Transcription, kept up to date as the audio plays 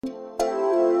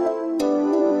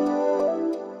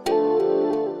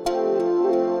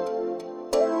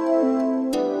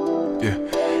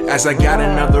As I got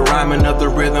another rhyme, another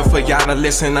rhythm for y'all to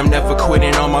listen. I'm never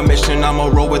quitting on my mission, I'ma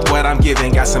roll with what I'm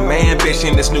giving. Got some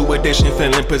ambition, this new edition,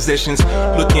 filling positions.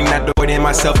 Looking at the way in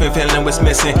myself and feeling what's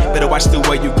missing. Better watch the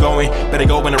way you going, better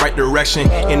go in the right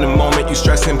direction. In the moment you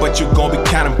stressing, but you gon' be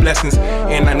counting blessings.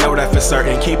 And I know that for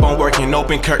certain, keep on working,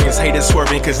 open curtains. Haters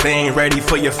swerving, cause they ain't ready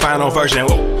for your final version.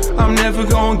 Whoa. I'm never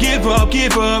gonna give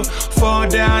up. Fall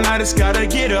down, I just gotta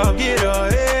get up,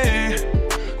 yeah.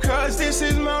 Cause this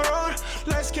is my road.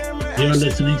 You're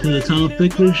listening to the Tom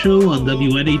Fickler Show on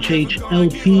WNHH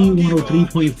LP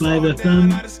 103.5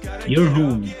 FM, your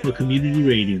home for community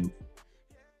radio.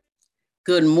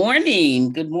 Good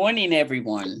morning. Good morning,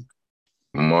 everyone.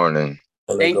 Good morning.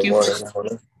 Thank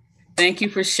you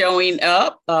for showing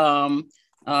up.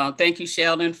 Thank you,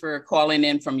 Sheldon, for calling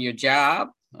in from your job.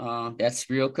 That's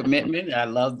real commitment. I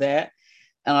love that.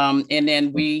 And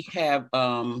then we have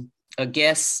a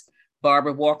guest,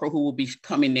 Barbara Walker, who will be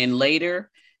coming in later.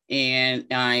 And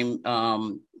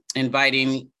I'm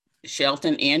inviting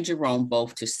Shelton and Jerome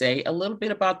both to say a little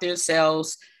bit about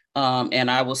themselves.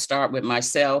 And I will start with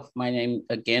myself. My name,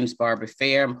 again, is Barbara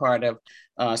Fair. I'm part of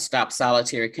Stop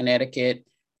Solitary Connecticut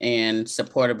and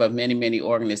supportive of many, many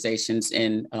organizations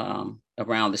in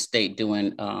around the state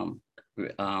doing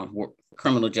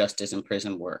criminal justice and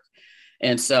prison work.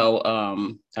 And so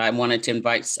I wanted to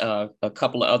invite a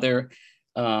couple of other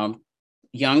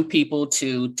young people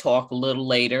to talk a little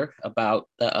later about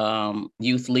the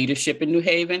youth leadership in New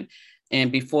Haven.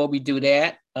 And before we do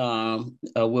that,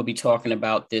 we'll be talking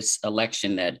about this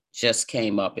election that just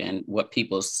came up and what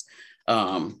people's,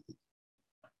 what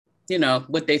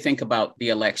they think about the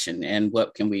election and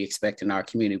what can we expect in our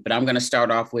community. But I'm going to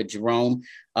start off with Jerome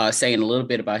saying a little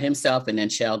bit about himself, and then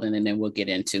Sheldon, and then we'll get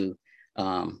into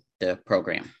the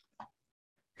program.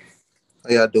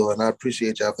 How y'all doing? I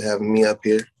appreciate y'all for having me up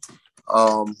here.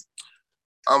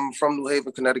 I'm from New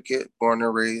Haven, Connecticut, born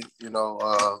and raised,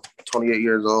 28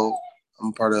 years old.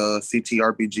 I'm part of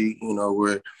CTRPG,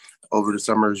 where over the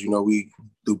summers, we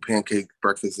do pancake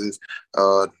breakfasts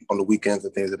on the weekends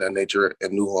and things of that nature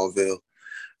at New Hallville,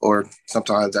 or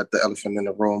sometimes at the Elephant in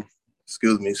the Room.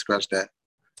 Excuse me, scratch that.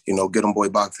 Get 'em boy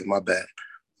boxing, my bad.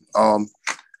 And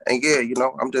yeah,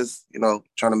 I'm just,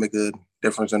 trying to make a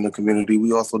difference in the community.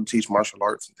 We also teach martial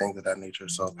arts and things of that nature.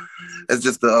 So it's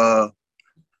just the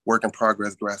work in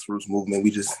progress grassroots movement. We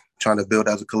just trying to build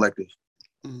as a collective.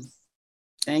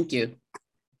 Thank you.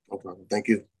 No problem. Thank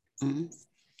you.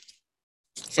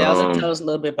 Sheldon, tell us a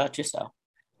little bit about yourself.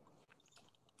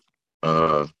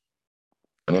 My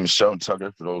name is Sheldon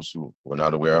Tucker. For those who were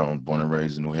not aware, I'm born and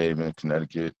raised in New Haven,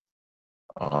 Connecticut.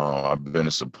 I've been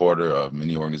a supporter of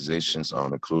many organizations,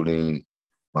 including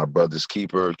My Brother's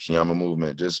Keeper, Kiyama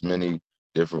Movement, just many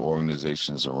different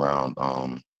organizations around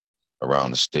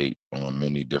the state on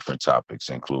many different topics,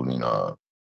 including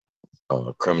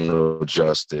criminal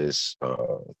justice.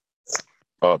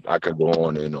 I could go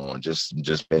on and on, just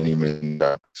many, many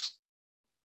topics.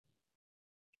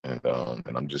 And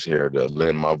I'm just here to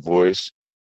lend my voice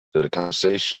to the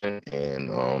conversation,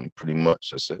 and pretty much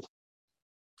that's it.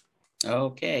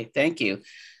 Okay, thank you.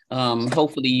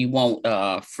 Hopefully you won't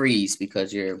freeze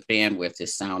because your bandwidth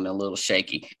is sounding a little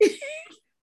shaky.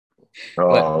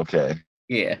 Okay.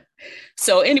 Yeah.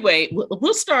 So anyway,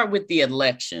 we'll start with the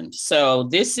election. So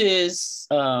this is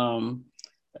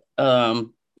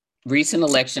recent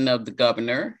election of the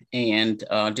governor, and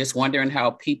just wondering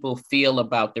how people feel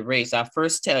about the race. I'll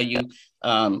first tell you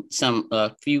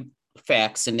a few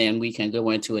facts, and then we can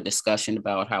go into a discussion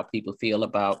about how people feel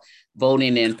about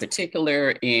voting in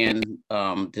particular, and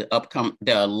the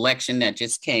election that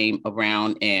just came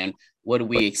around, and what do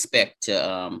we expect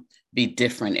to be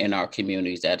different in our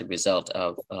communities as a result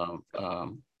of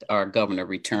our governor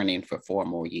returning for 4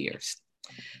 more years.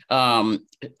 One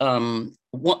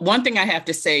thing I have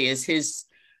to say is his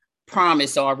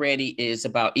promise already is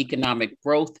about economic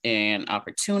growth and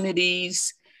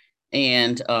opportunities.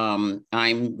 And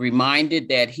I'm reminded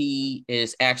that he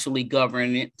is actually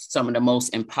governing some of the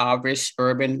most impoverished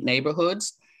urban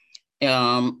neighborhoods,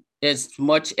 as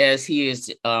much as he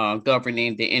is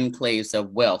governing the enclaves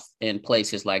of wealth in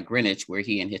places like Greenwich, where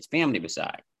he and his family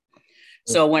reside.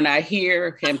 So when I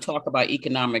hear him talk about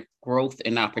economic growth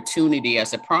and opportunity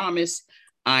as a promise,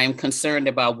 I'm concerned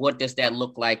about what does that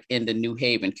look like in the New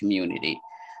Haven community.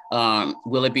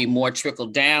 Will it be more trickle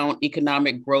down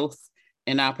economic growth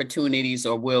and opportunities,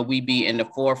 or will we be in the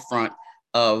forefront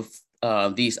of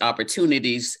these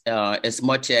opportunities as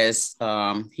much as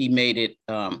he made it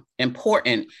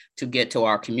important to get to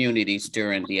our communities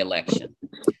during the election?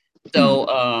 So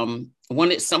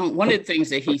one of the things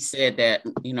that he said that,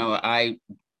 I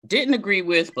didn't agree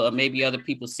with, but maybe other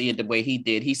people see it the way he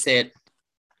did. He said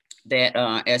that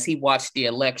as he watched the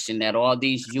election, that all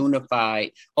these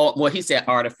unified, he said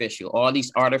artificial, all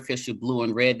these artificial blue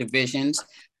and red divisions,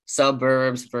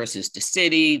 suburbs versus the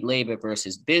city, labor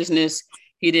versus business.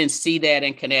 He didn't see that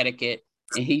in Connecticut,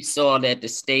 and he saw that the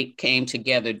state came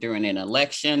together during an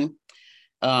election.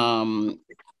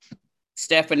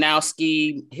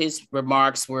 Stefanowski, his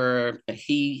remarks were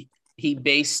he think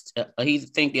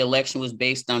the election was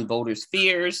based on voters'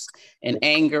 fears and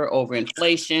anger over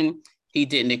inflation. He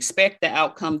didn't expect the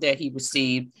outcome that he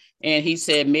received. And he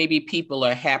said, maybe people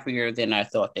are happier than I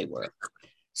thought they were.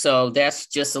 So that's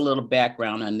just a little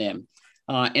background on them.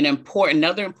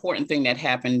 Another important thing that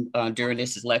happened during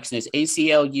this election is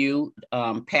ACLU,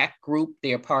 PAC group.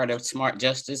 They're part of Smart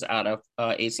Justice out of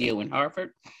ACLU in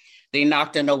Hartford. They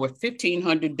knocked on over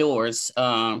 1,500 doors,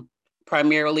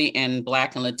 primarily in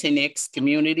Black and Latinx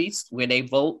communities where they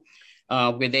vote,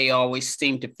 where they always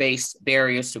seem to face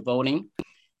barriers to voting.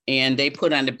 And they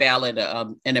put on the ballot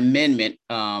an amendment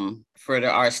for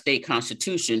our state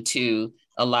constitution to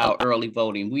allow early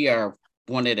voting. We are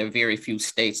one of the very few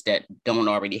states that don't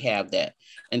already have that.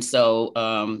 And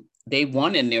so they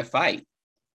won in their fight.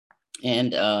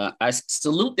 And I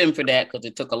salute them for that, because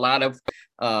it took a lot of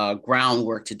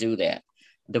groundwork to do that.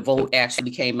 The vote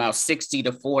actually came out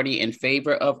 60-40 in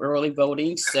favor of early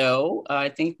voting. So I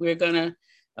think we're going to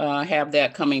have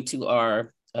that coming to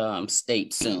our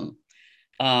state soon.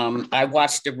 I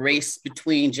watched the race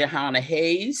between Jahana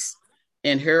Hayes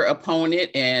and her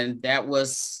opponent, and that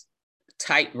was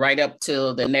tight right up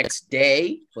till the next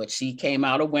day, but she came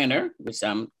out a winner, which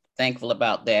I'm thankful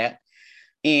about that.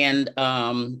 And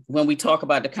when we talk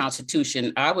about the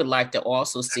Constitution, I would like to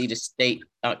also see the state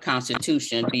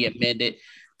Constitution be amended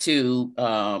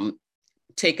to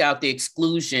take out the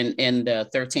exclusion in the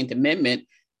 13th Amendment,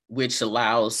 which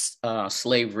allows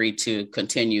slavery to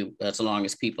continue as long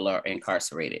as people are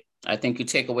incarcerated. I think you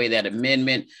take away that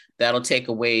amendment, that'll take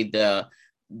away the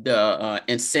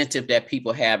incentive that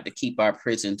people have to keep our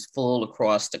prisons full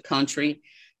across the country.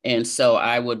 And so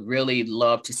I would really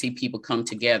love to see people come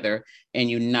together and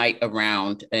unite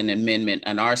around an amendment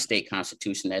in our state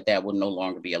constitution that will no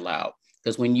longer be allowed.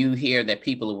 Because when you hear that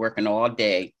people are working all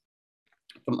day,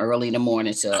 from early in the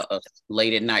morning to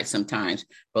late at night sometimes,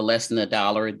 for less than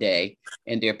 $1 a day,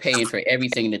 and they're paying for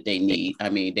everything that they need. I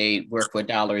mean, they work for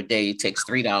 $1 a day. It takes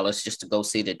 $3 just to go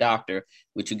see the doctor,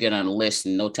 which you get on a list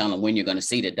and no telling when you're going to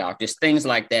see the doctor. It's things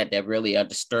like that that really are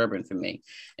disturbing for me.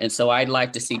 And so I'd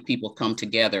like to see people come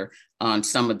together on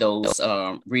some of those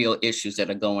real issues that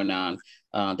are going on,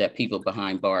 that people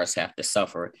behind bars have to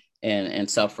suffer and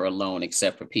suffer alone,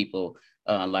 except for people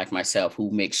like myself, who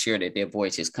make sure that their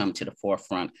voices come to the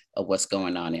forefront of what's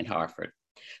going on in Hartford.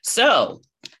 So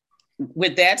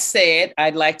with that said,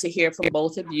 I'd like to hear from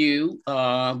both of you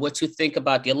what you think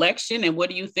about the election, and what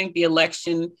do you think the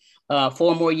election,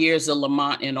 4 more years of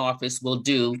Lamont in office, will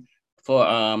do for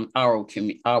our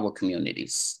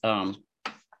communities.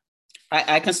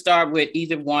 I can start with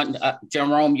either one.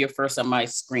 Jerome, you're first on my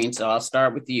screen, so I'll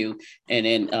start with you, and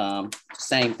then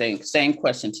same thing, same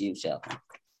question to you, Shelton.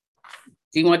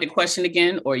 Do you want the question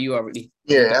again, or you already?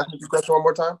 Yeah, ask me the question one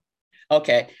more time.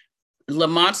 Okay.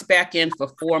 Lamont's back in for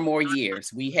 4 more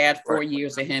years. We had 4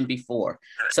 years of him before.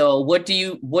 So what do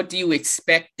you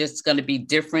expect that's going to be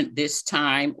different this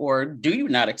time, or do you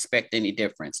not expect any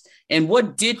difference? And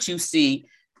what did you see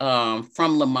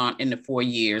from Lamont in the 4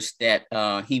 years that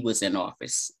he was in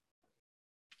office?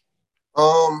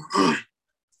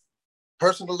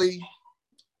 Personally,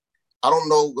 I don't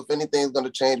know if anything's going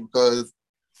to change, because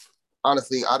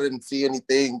honestly, I didn't see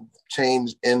anything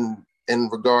change in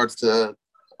regards to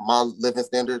my living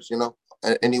standards,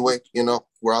 anyway,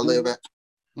 where I live at.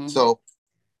 Mm-hmm. So,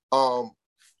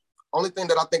 only thing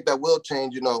that I think that will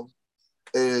change,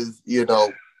 is,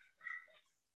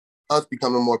 us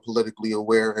becoming more politically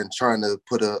aware and trying to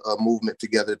put a movement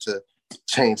together to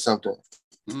change something.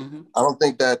 Mm-hmm. I don't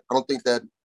think that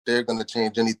they're going to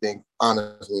change anything,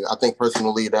 honestly. I think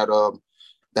personally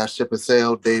that ship has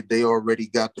sailed. They already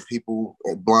got the people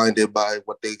blinded by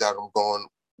what they got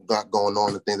going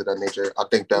on and things of that nature. I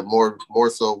think that more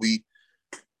so we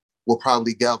will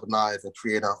probably galvanize and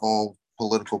create our own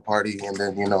political party, and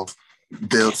then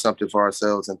build something for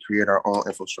ourselves and create our own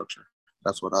infrastructure.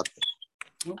 That's what I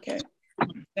think. Okay,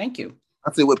 thank you.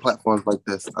 I see with platforms like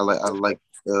this, I like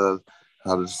how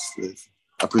this is.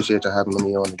 I appreciate you having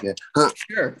me on again.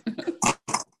 Sure.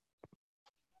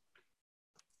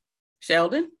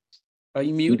 Sheldon, are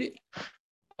you muted?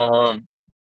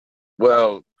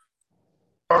 Well,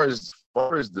 as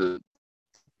far as the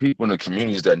people in the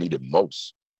communities that need it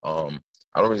most, I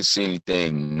don't really see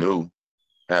anything new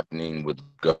happening with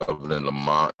Governor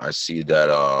Lamont. I see that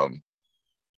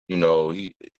you know,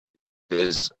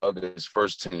 his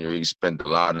first tenure, he spent a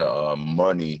lot of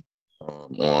money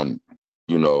on,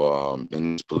 in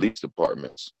these police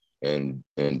departments and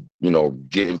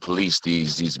getting police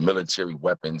these military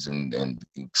weapons and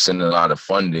sending a lot of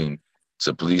funding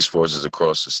to police forces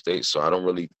across the state. So I don't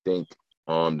really think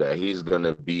that he's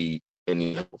gonna be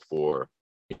any help for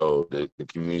the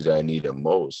communities that need it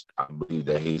most. I believe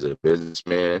that he's a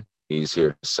businessman. He's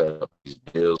here to set up these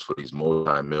deals for these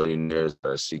multi-millionaires that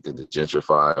are seeking to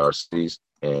gentrify our cities.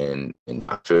 And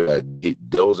I feel that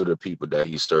those are the people that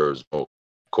he serves,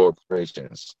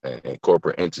 corporations and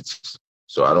corporate entities.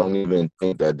 So I don't even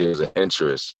think that there's a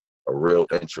real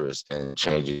interest in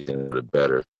changing things for the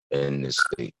better in this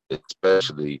state,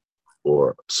 especially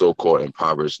for so-called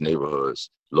impoverished neighborhoods,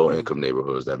 low-income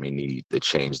neighborhoods that may need the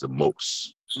change the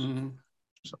most. Mm-hmm.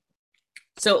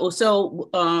 So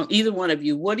either one of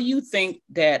you, what do you think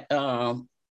that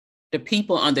the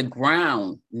people on the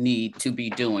ground need to be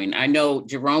doing? I know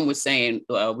Jerome was saying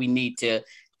we need to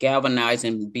galvanize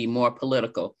and be more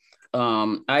political.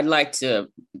 I'd like to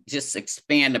just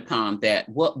expand upon that.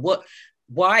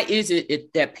 Why is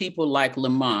it that people like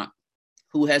Lamont,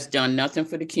 who has done nothing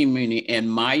for the community, in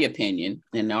my opinion,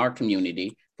 in our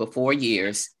community for 4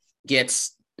 years,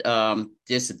 gets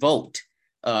this vote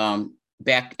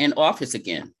back in office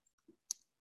again?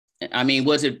 I mean,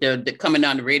 was it the coming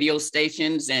on the radio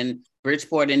stations in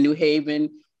Bridgeport and New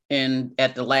Haven and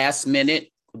at the last minute?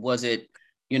 Was it,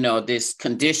 this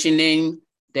conditioning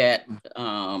that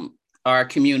our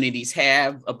communities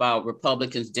have about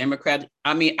Republicans, Democrats?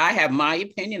 I mean, I have my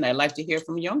opinion. I'd like to hear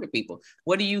from younger people.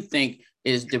 What do you think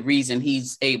is the reason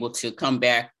he's able to come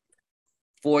back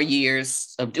 4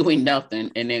 years of doing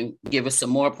nothing and then give us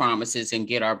some more promises and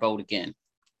get our vote again?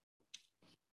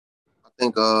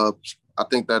 I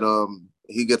think that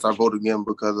he gets our vote again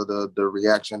because of the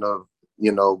reaction of,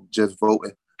 just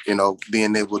voting,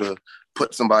 being able to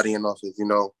put somebody in office,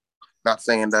 not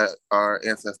saying that our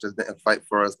ancestors didn't fight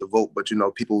for us to vote, but,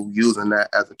 people using that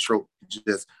as a trope to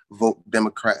just vote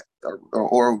Democrat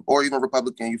or even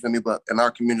Republican, you feel me? But in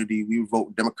our community, we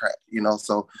vote Democrat,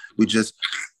 so we just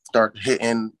start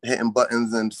hitting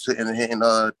buttons and hitting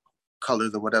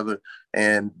colors or whatever.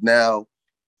 And now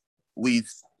we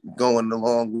going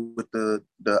along with the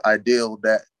ideal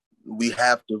that we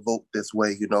have to vote this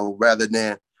way, rather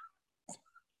than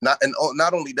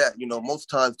not only that, most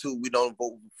times too, we don't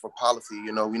vote for policy,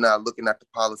 we're not looking at the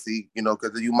policy,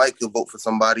 because you might could vote for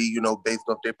somebody, based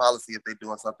off their policy if they're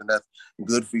doing something that's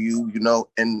good for you,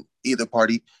 in either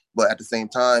party. But at the same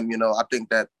time, I think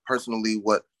that personally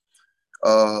what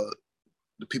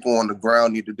the people on the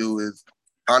ground need to do is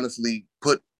honestly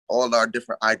put all our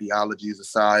different ideologies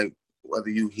aside, whether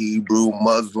you Hebrew,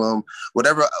 Muslim,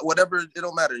 whatever, it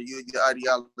don't matter, your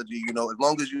ideology, as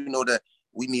long as you know that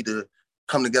we need to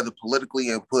come together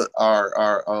politically and put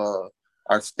our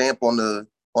stamp on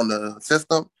the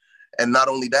system. And not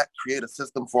only that, create a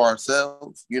system for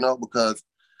ourselves, because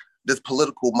this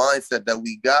political mindset that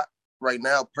we got right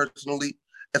now, personally,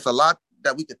 it's a lot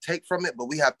that we could take from it, but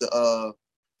we have to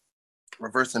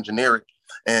reverse engineer it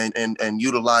and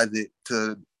utilize it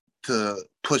to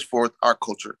push forth our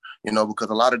culture, because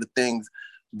a lot of the things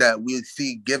that we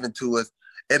see given to us,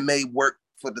 it may work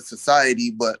for the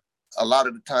society, but a lot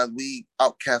of the times we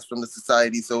outcast from the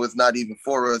society, so it's not even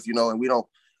for us, and we don't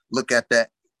look at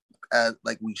that as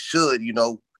like we should,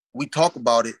 we talk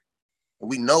about it,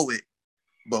 we know it,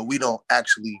 but we don't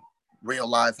actually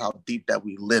realize how deep that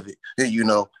we live it,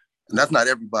 and that's not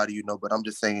everybody, but I'm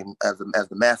just saying as the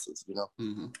masses,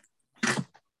 Mm-hmm.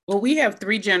 Well, we have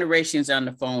 3 generations on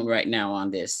the phone right now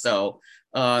on this. So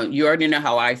you already know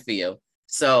how I feel.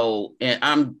 So and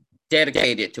I'm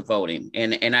dedicated to voting.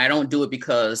 And I don't do it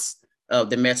because of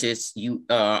the message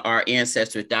our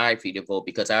ancestors died for you to vote,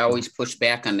 because I always push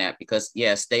back on that, because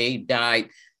yes, they died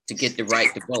to get the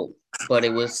right to vote. But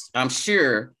it was, I'm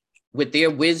sure with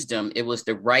their wisdom, it was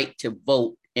the right to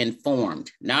vote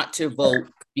informed, not to vote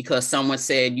because someone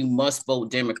said you must vote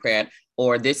Democrat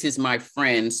or this is my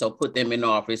friend, so put them in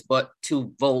office, but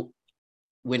to vote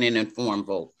with an informed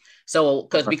vote. So,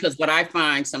 because what I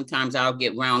find sometimes I'll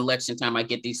get around election time, I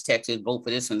get these texts, vote for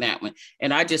this and that one.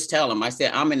 And I just tell them, I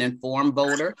said, I'm an informed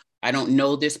voter. I don't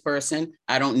know this person.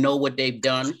 I don't know what they've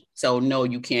done. So no,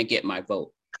 you can't get my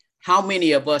vote. How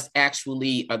many of us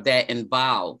actually are that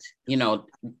involved?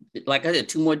 Like I said,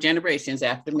 2 more generations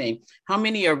after me. How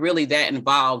many are really that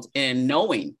involved in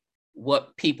knowing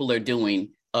what people are doing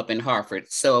up in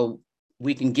Hartford so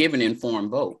we can give an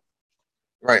informed vote?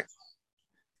 Right.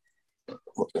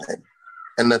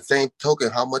 And the same token,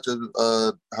 how much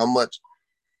are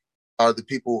the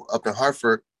people up in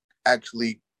Hartford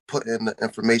actually putting the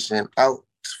information out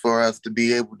for us to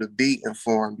be able to be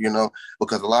informed, you know,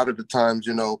 because a lot of the times,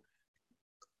 you know,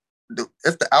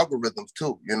 it's the algorithms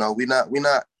too. You know, we not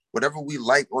whatever we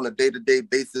like on a day-to-day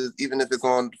basis, even if it's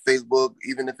on Facebook,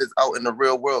 even if it's out in the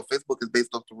real world. Facebook is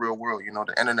based off the real world. You know,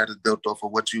 the internet is built off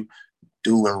of what you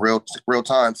do in real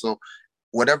time. So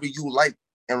whatever you like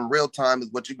in real time is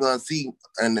what you're gonna see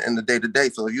in the day-to-day.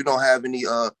 So if you don't have any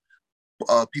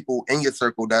people in your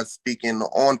circle that's speaking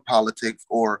on politics,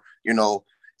 or, you know,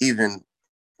 even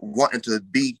wanting to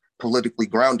be politically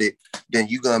grounded, then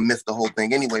you're gonna miss the whole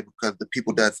thing anyway, because the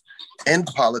people that's in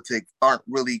politics aren't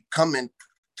really coming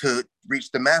to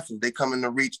reach the masses. They coming to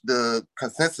reach the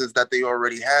consensus that they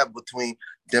already have between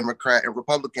Democrat and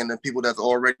Republican and people that's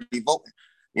already voting.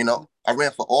 You know, I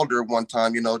ran for alder one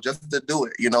time, you know, just to do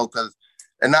it, you know, because,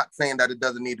 and not saying that it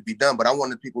doesn't need to be done, but I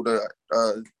wanted people to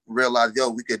realize, yo,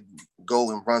 we could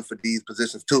go and run for these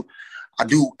positions too. I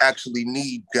do actually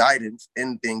need guidance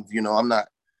in things, you know.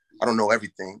 I don't know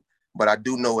everything, but I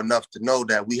do know enough to know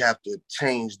that we have to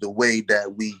change the way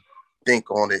that we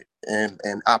think on it and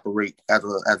operate as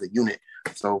a unit.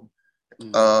 So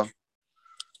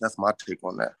that's my take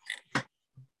on that.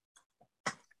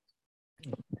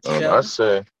 I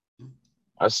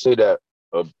say that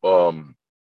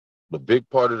the big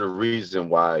part of the reason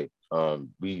why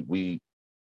we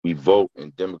vote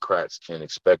and Democrats can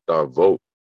expect our vote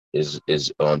is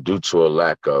due to a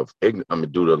lack of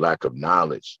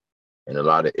knowledge and a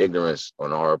lot of ignorance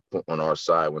on our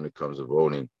side when it comes to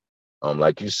voting.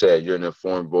 Like you said, you're an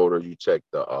informed voter. You check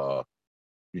the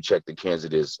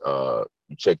candidates.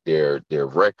 You check their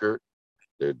record,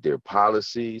 their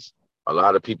policies. A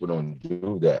lot of people don't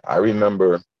do that. I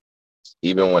remember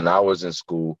even when I was in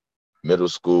school, middle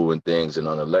school and things, and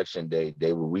on election day,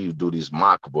 we would do these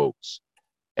mock votes,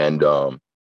 and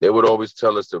they would always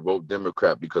tell us to vote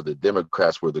Democrat because the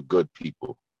Democrats were the good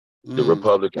people. The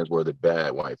Republicans were the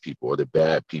bad white people or the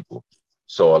bad people.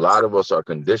 So a lot of us are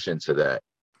conditioned to that.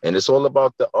 And it's all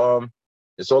about the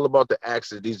acts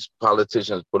that these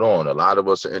politicians put on. A lot of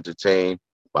us are entertained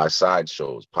by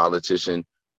sideshows. Politician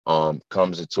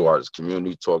comes into our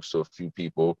community, talks to a few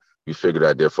people. We figure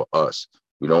that they're for us.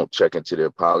 We don't check into their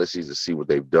policies to see what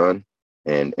they've done.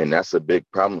 And that's a big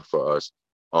problem for us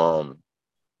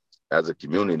as a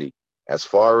community. As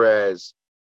far as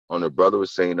on the brother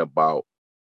was saying about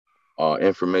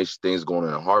information, things going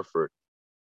on in Hartford,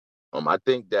 I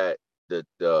think that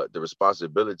the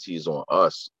responsibility is on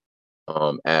us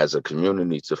as a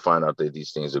community to find out that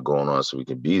these things are going on so we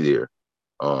can be there.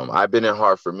 I've been in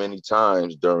Hartford many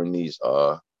times during these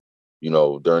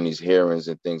during these hearings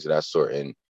and things of that sort,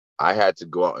 and I had to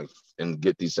go out and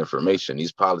get this information.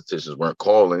 These politicians weren't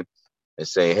calling and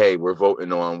saying, hey, we're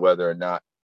voting on whether or not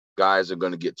guys are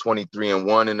going to get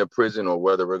 23-1 in the prison, or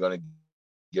whether we're going to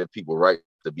give people right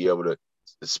to be able to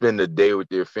spend the day with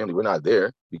their family. We're not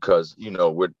there because, you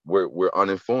know, we're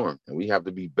uninformed, and we have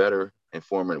to be better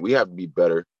informed. We have to be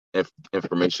better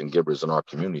information givers in our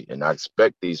community. And I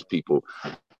expect these people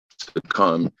to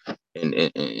come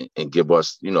and give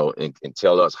us, you know, and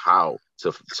tell us how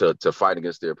to fight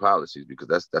against their policies, because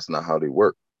that's not how they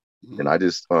work. And I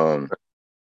just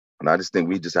think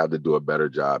we just have to do a better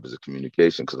job as a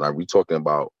communication, because we talking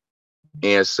about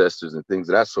ancestors and things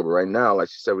of that sort. But right now, like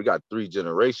she said, we got 3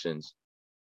 generations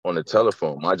on the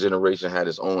telephone. My generation had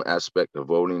its own aspect of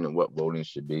voting and what voting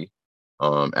should be,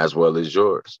 as well as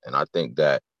yours. And I think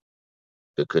that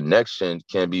the connection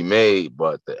can be made,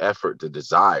 but the effort, the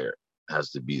desire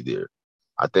has to be there.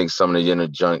 I think some of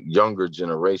the younger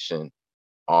generation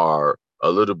are a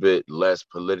little bit less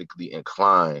politically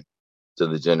inclined to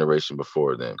the generation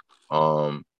before them.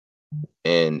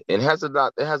 And it has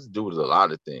to do with a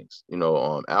lot of things, you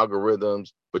know,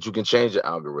 algorithms, but you can change the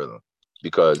algorithm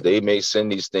because they may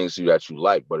send these things to you that you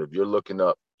like. But if you're looking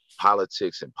up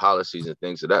politics and policies and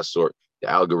things of that sort, the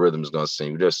algorithm is going to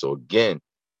send you this. So again,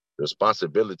 the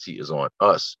responsibility is on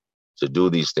us to do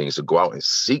these things, to go out and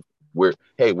seek where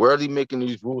are they making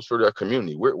these rules for their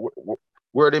community? Where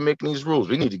are they making these rules?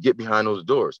 We need to get behind those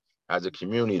doors. As a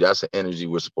community, that's the energy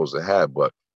we're supposed to have.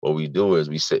 But what we do is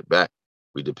we sit back.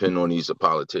 We depend on these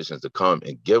politicians to come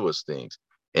and give us things.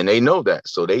 And they know that.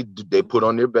 So they put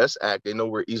on their best act. They know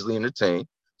we're easily entertained.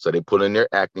 So they put in their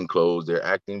acting clothes, their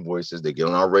acting voices. They get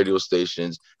on our radio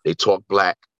stations. They talk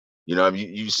black. You know,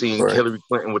 you've seen right. Hillary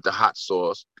Clinton with the hot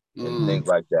sauce and things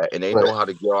like that. And they know how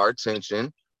to get our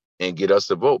attention and get us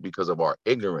to vote because of our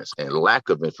ignorance and lack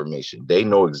of information. They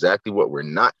know exactly what we're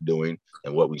not doing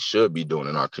and what we should be doing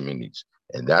in our communities.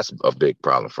 And that's a big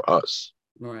problem for us.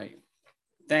 Right.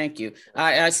 Thank you.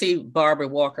 I see Barbara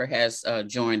Walker has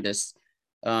joined us.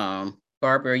 Barbara,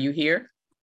 are you here?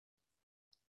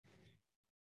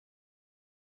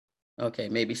 Okay,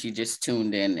 maybe she just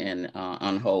tuned in and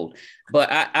on hold. But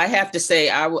I have to say,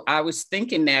 I was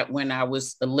thinking that when I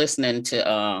was listening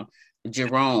to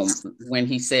Jerome, when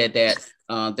he said that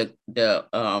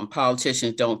the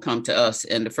politicians don't come to us,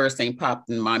 and the first thing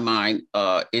popped in my mind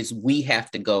is we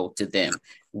have to go to them.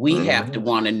 We have to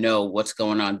want to know what's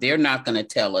going on. They're not going to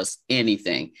tell us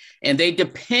anything. And they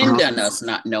depend on us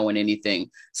not knowing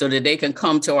anything so that they can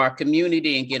come to our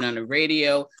community and get on the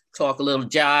radio, talk a little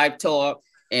jive talk,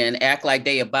 and act like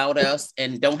they about us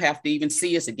and don't have to even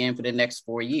see us again for the next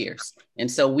 4 years.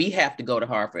 And so we have to go to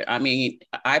Hartford. I mean,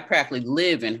 I practically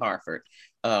live in Hartford.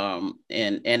 And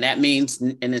that means,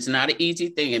 and it's not an easy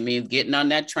thing. It means getting on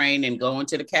that train and going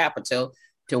to the Capitol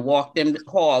to walk them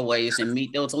hallways and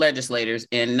meet those legislators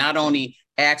and not only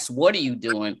ask, what are you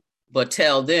doing, but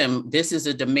tell them, this is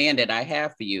a demand that I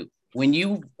have for you. When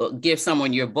you give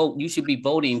someone your vote, you should be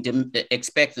voting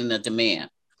expecting a demand.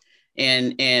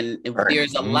 And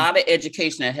there's a lot of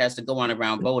education that has to go on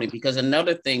around voting, because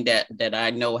another thing that I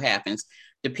know happens,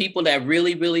 the people that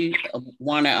really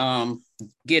want to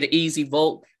get an easy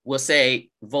vote will say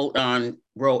vote on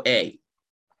row A.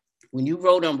 When you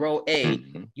vote on row A,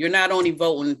 you're not only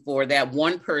voting for that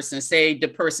one person. Say the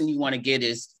person you want to get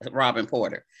is Robin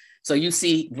Porter, so you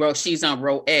see she's on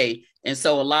row A, and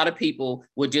so a lot of people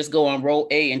would just go on row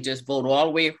A and just vote all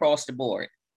the way across the board.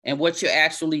 And what you're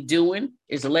actually doing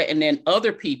is letting in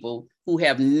other people who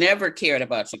have never cared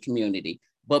about your community,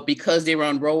 but because they're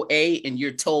on row A and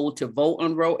you're told to vote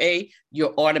on row A,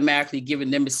 you're automatically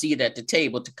giving them a seat at the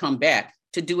table to come back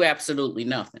to do absolutely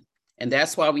nothing. And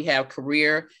that's why we have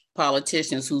career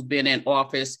politicians who've been in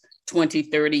office 20,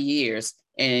 30 years.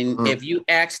 And if you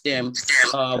ask them,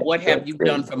 what have you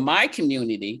done for my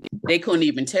community? They couldn't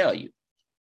even tell you.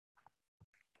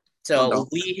 So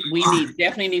we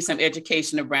definitely need some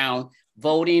education around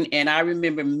voting. And I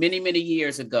remember many, many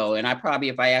years ago, and I probably,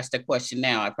 if I asked a question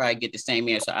now, I probably get the same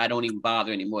answer. I don't even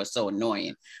bother anymore. It's so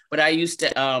annoying. But I used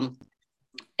to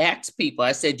ask people,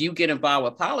 I said, do you get involved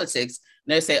with politics?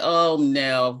 And they say, oh,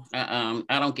 no,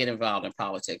 I don't get involved in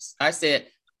politics. I said,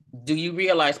 do you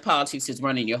realize politics is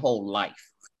running your whole life?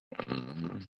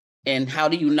 And how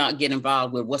do you not get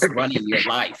involved with what's running your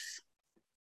life?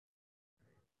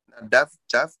 That's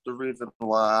the reason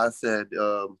why I said,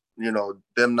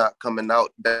 them not coming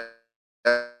out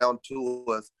down to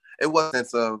us. It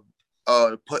wasn't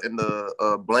putting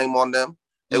the blame on them.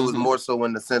 It was more so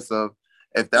in the sense of,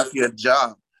 if that's your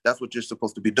job, that's what you're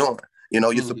supposed to be doing.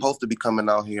 You're supposed to be coming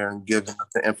out here and giving us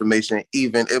the information,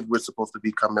 even if we're supposed to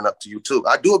be coming up to you too.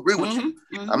 I do agree with you.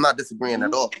 I'm not disagreeing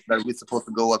at all that we're supposed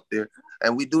to go up there,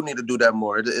 and we do need to do that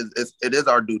more. It is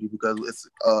our duty, because it's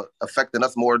affecting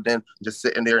us more than just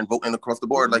sitting there and voting across the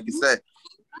board, like you said.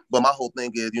 But my whole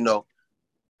thing is,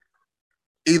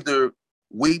 either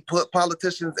we put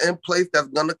politicians in place that's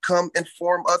gonna come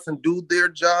inform us and do their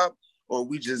job, or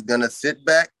we just gonna sit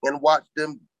back and watch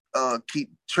them keep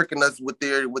tricking us with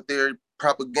their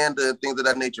propaganda and things of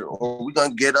that nature. Or we're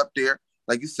gonna get up there,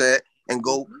 like you said, and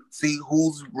go see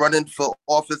who's running for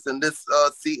office in this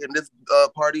seat in this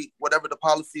party, whatever the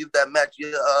policies that match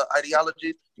your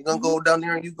ideology. You're gonna go down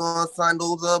there and you're gonna sign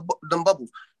those them bubbles.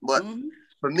 But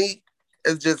for me,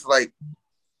 it's just like,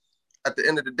 at the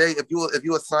end of the day, if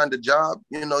you assigned a job,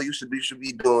 you should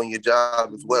be doing your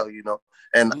job as well,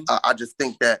 And I just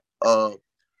think that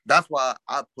that's why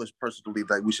I push personally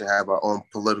that we should have our own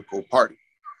political party,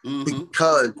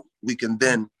 because we can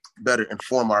then better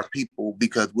inform our people,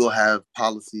 because we'll have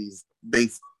policies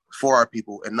based for our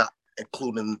people and not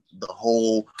including the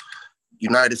whole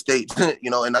United States,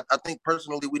 And I think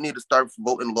personally we need to start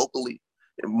voting locally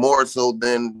more so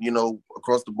than,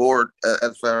 across the board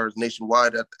as far as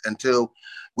nationwide, until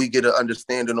we get an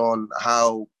understanding on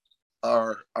how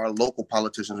our local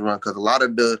politicians run. Because a lot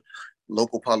of the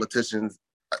local politicians,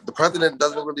 the president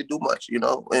doesn't really do much,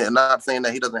 and not saying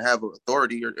that he doesn't have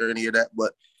authority or any of that,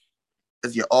 but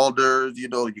it's your alders,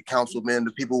 your councilmen,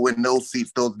 the people with no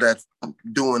seats, those that's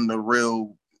doing the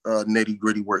real nitty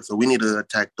gritty work. So we need to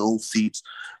attack those seats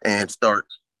and start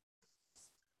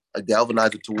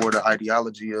galvanizing toward the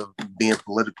ideology of being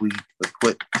politically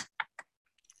equipped.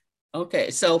 Okay,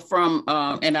 so from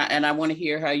and I want to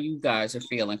hear how you guys are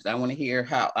feeling. I want to hear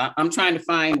how I'm trying to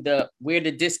find where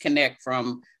the disconnect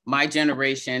from my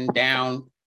generation down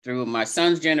through my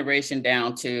son's generation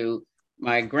down to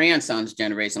my grandson's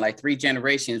generation, like 3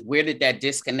 generations. Where did that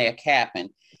disconnect happen?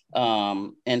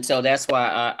 And so that's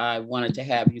why I wanted to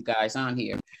have you guys on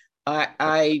here.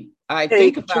 I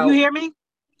think about. Can you hear me?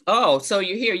 Oh, so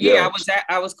you're here? Yeah,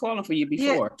 I was calling for you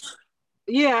before.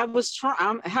 Yeah, I was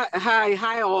trying.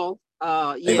 Hi, all.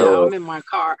 I'm in my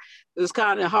car. It was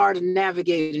kind of hard to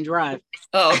navigate and drive.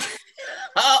 Oh,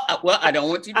 Oh, well, I don't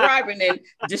want you driving and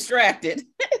distracted.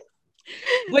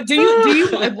 But do you,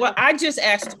 well, I just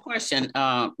asked a question,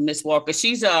 Ms. Walker.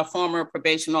 She's a former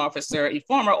probation officer, a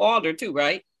former alder too,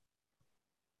 right?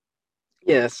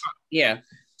 Yes. Yeah.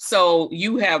 So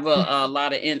you have a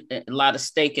lot of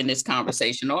stake in this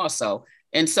conversation also.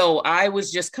 And so I was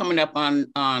just coming up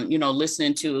on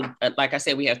listening to, like I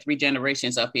said, we have three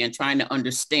generations up here and trying to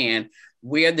understand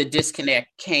where the disconnect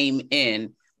came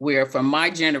in, where from my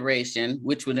generation,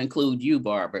 which would include you,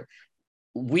 Barbara,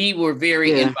 we were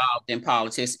very involved in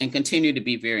politics and continue to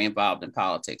be very involved in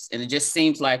politics. And it just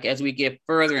seems like as we get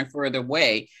further and further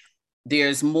away,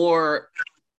 there's less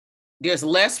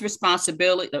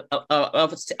responsibility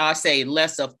I say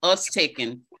less of us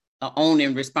taking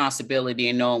owning responsibility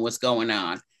and knowing what's going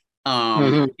on.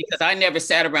 Because I never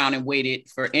sat around and waited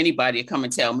for anybody to come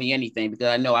and tell me anything, because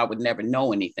I know I would never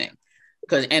know anything.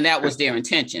 And that was their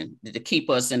intention, to keep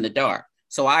us in the dark.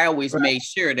 So I always made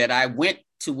sure that I went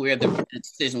to where the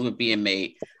decision was being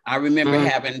made. I remember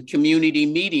having community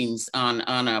meetings on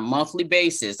a monthly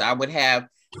basis. I would have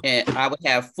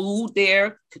food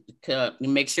there to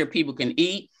make sure people can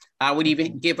eat. I would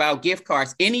even give out gift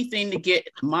cards, anything to get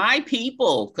my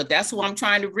people, because that's who I'm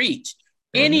trying to reach,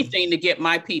 anything to get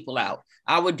my people out.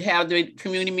 I would have the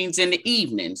community meetings in the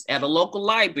evenings at a local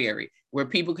library where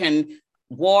people can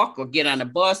walk or get on a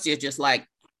bus. There's just like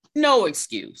no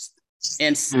excuse.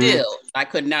 And still, I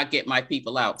could not get my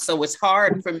people out. So it's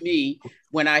hard for me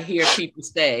when I hear people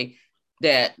say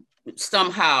that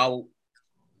somehow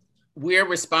we're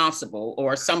responsible,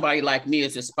 or somebody like me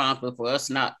is responsible for us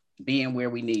not being where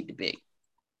we need to be.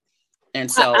 And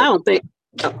so I don't think.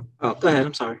 Oh, go ahead.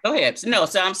 I'm sorry. Go ahead. No,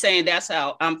 so I'm saying that's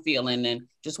how I'm feeling, and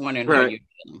just wondering how you're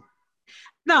feeling.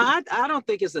 No, I don't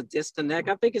think it's a disconnect.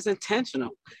 I think it's intentional,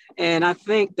 and I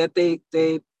think that they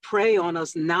prey on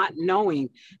us not knowing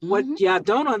what y'all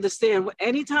don't understand.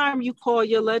 Anytime you call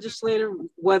your legislator,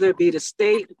 whether it be the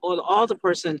state or the alder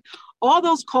person, all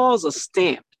those calls are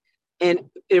stamped and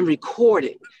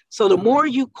recorded. So the more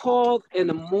you call and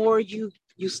the more you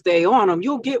stay on them,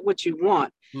 you'll get what you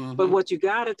want. But what you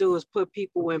got to do is put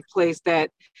people in place that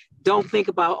don't think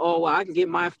about, oh, well, I can get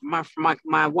my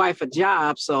wife a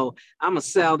job, so I'm gonna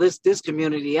sell this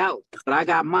community out, but I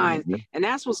got mine. And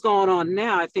that's what's going on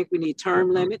now. I think we need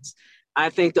term limits. I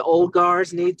think the old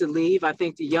guards need to leave. I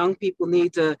think the young people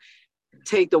need to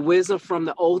take the wisdom from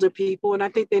the older people, and I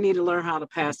think they need to learn how to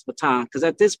pass the baton, because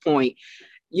at this point,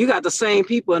 you got the same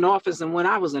people in office than when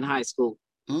I was in high school.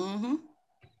 You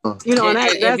know, and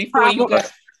that's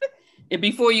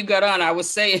before you got on, I was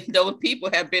saying those people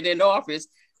have been in office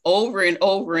over and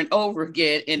over and over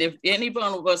again. And if any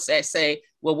one of us that say,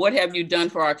 well, what have you done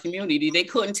for our community? They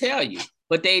couldn't tell you,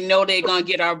 but they know they're going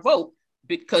to get our vote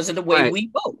because of the way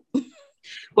we vote.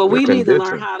 Well, we need to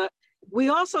learn we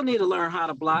also need to learn how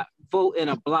to vote in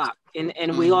a block.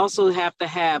 And we also have to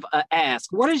have an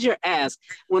ask. What is your ask?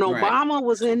 When Obama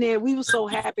was in there, we were so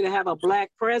happy to have a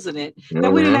Black president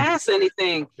that we didn't ask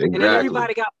anything. And then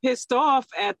everybody got pissed off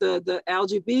at the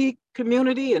LGBT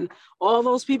community and all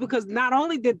those people, because not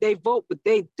only did they vote, but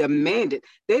they demanded.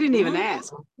 They didn't even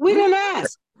ask. We didn't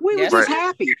ask. We were just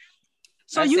happy.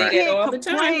 So you can't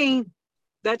complain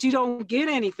that you don't get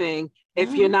anything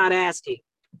if you're not asking.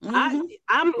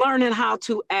 I'm learning how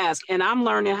to ask, and I'm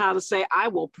learning how to say, I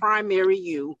will primary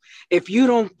you if you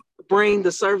don't bring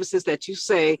the services that you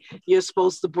say you're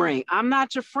supposed to bring. I'm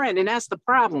not your friend, and that's the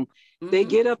problem. They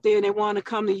get up there and they want to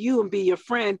come to you and be your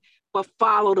friend, but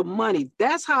follow the money.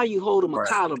 That's how you hold them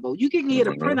accountable. You can get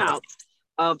a printout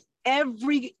of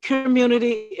every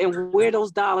community and where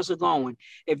those dollars are going.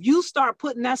 If you start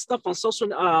putting that stuff on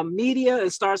social media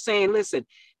and start saying, listen,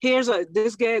 here's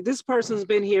this person's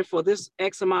been here for this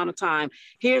X amount of time.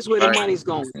 Here's where the money's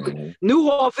going. New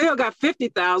Hallville got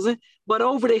 50,000, but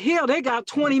over the hill, they got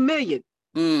 20 million.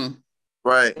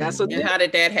 Right. And how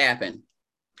did that happen?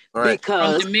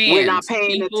 Because we're not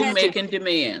paying people attention. Making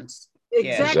demands.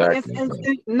 Exactly.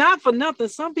 And not for nothing,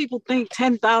 some people think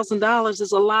 $10,000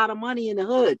 is a lot of money in the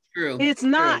hood. True. It's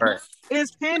not.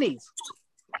 It's pennies.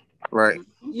 Right.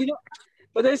 You know,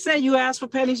 but they say you ask for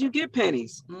pennies, you get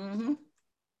pennies.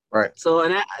 Right. So,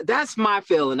 and that's my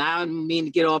feeling. I don't mean to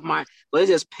get off but it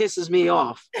just pisses me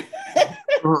off.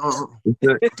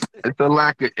 It's a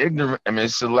lack of ignorance. I mean,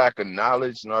 it's a lack of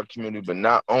knowledge in our community, but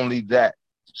not only that,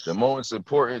 the most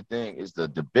important thing is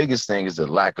the biggest thing is the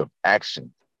lack of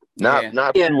action. Not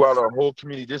throughout our whole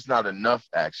community. There's not enough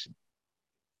action.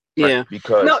 Yeah.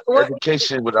 Because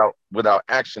education without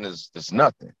action is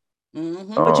nothing.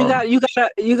 But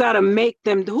you gotta make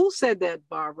them. Who said that,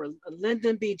 Barbara?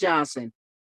 Lyndon B. Johnson.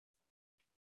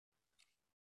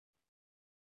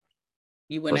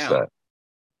 You went What's out. That?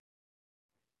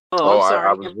 Oh, I'm sorry.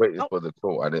 I was waiting for the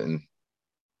quote. I didn't.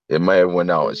 It may have went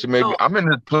out. She may be, I'm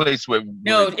in a place where.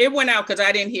 No, it went out because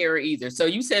I didn't hear her either. So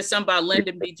you said something about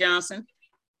Lyndon B. Johnson?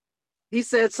 He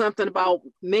said something about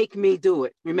make me do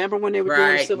it. Remember when they were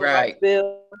doing the Civil Rights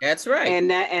Bill? That's right.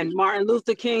 And Martin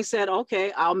Luther King said,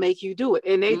 okay, I'll make you do it.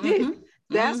 And they did.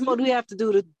 That's what we have to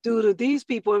do to these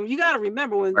people. And you got to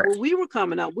remember when we were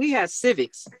coming up, we had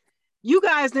civics. You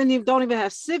guys don't even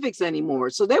have civics anymore.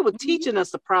 So they were teaching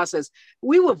us the process.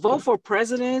 We would vote for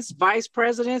presidents, vice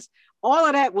presidents. All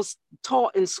of that was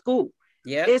taught in school.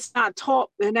 Yeah, it's not taught,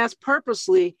 and that's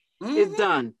purposely it's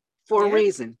done for a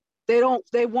reason.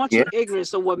 They want you ignorant.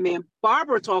 So what me and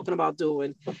Barbara are talking about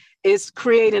doing is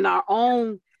creating our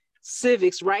own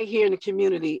civics right here in the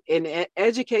community and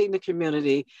educating the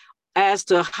community as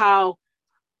to how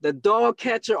the dog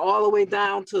catcher all the way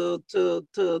down to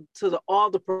the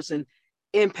older person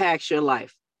impacts your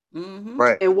life.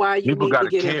 Right. And why you People need to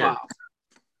get involved.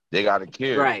 They got to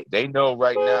care. Right. They know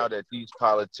right now that these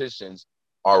politicians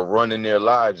are running their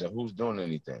lives, and who's doing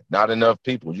anything? Not enough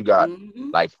people. You got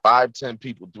like 5-10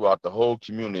 people throughout the whole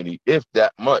community, if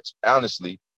that much,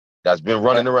 honestly, that's been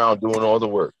running around doing all the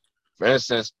work. For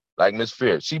instance, like Miss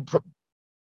Fair, she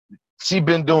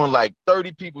been doing like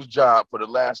 30 people's job for the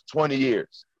last 20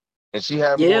 years, and she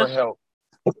had more help.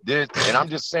 And I'm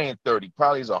just saying 30,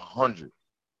 probably is 100.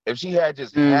 If she had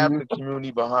just half the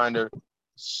community behind her,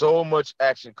 so much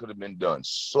action could have been done.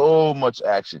 So much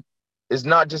action. It's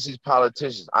not just these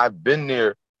politicians. I've been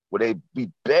there where we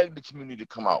beg the community to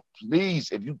come out. Please,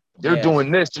 if they're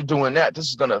doing this, they're doing that, this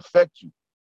is going to affect you.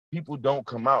 People don't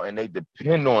come out, and they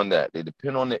depend on that. They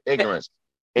depend on the ignorance.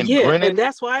 And Greenwich, and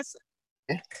that's why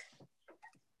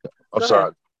I'm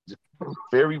sorry.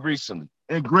 Very recently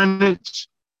in Greenwich,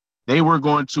 they were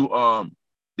going to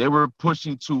they were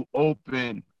pushing to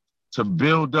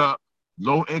build up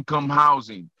low-income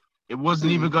housing. It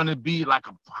wasn't even going to be like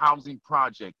a housing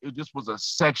project. It just was a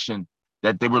section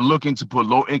that they were looking to put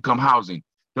low-income housing.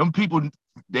 Them people,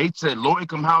 they said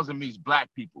low-income housing means Black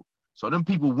people. So them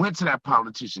people went to that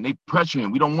politician. They pressured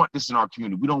him. We don't want this in our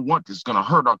community. We don't want this. It's going to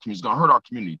hurt our community. It's going to hurt our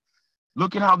community.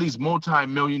 Look at how these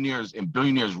multi-millionaires and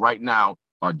billionaires right now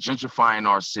are gentrifying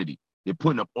our city. They're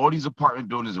putting up all these apartment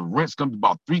buildings. The rent's going to be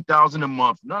about $3,000 a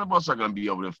month. None of us are going to be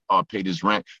able to pay this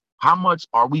rent. How much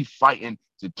are we fighting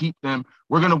to keep them?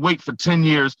 We're going to wait for 10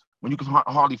 years when you can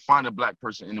hardly find a Black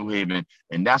person in New Haven,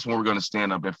 and that's when we're going to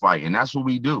stand up and fight. And that's what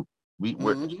we do.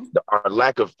 Our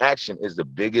lack of action is the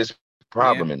biggest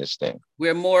problem in this thing.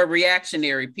 We're more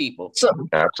reactionary people.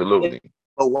 Absolutely.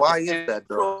 But why is that,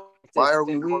 though? Why are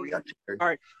we more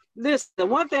reactionary? Listen, the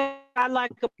one thing I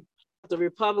like about the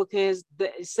Republicans,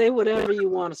 they say whatever you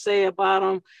want to say about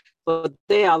them, but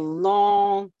they are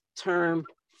long-term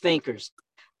thinkers.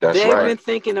 They've been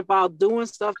thinking about doing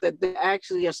stuff that they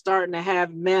actually are starting to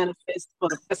have manifest for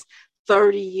the past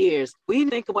 30 years. We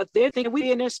think of what they're thinking.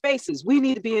 We in their spaces. We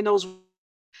need to be in those.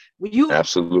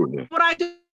 Absolutely. What I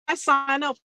do, I sign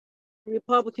up for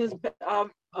Republicans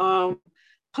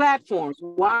platforms.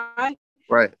 Why?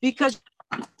 Right. Because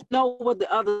you know what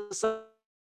the other side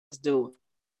is doing.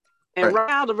 And right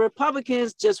now, the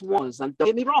Republicans just want. Don't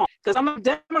get me wrong, because I'm a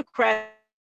Democrat.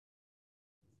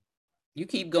 You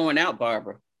keep going out,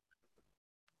 Barbara.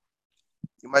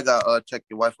 You might gotta check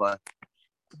your Wi-Fi.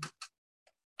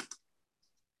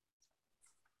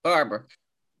 Barbara.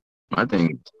 I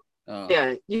think.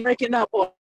 Yeah, you're breaking up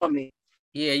on me.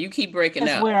 Yeah, you keep breaking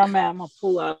That's up. where I'm at. I'm gonna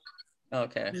pull up.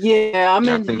 Okay. Yeah, I'm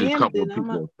in. I think a couple of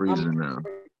people are freezing now.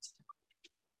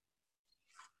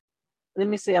 Let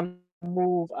me see. I'm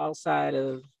move outside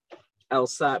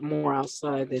more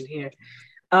outside than here.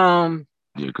 Yeah,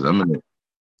 because I'm in it.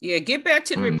 Yeah, get back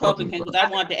to the Republicans, because I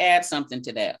want to add something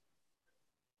to that.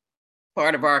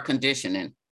 Part of our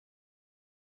conditioning.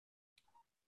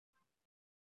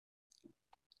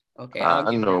 Okay.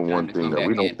 I know one thing that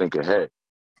we don't think ahead.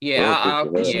 Yeah,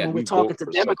 we're talking to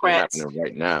Democrats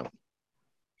right now.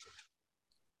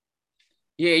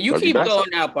 Yeah, you keep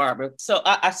going out, Barbara. So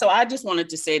I just wanted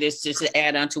to say this just to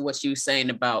add on to what you were saying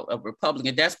about a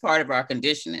Republican. That's part of our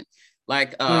conditioning.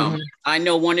 Like, I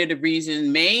know one of the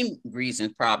main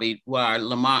reasons probably why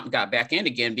Lamont got back in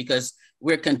again, because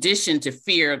we're conditioned to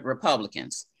fear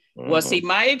Republicans. Well, see,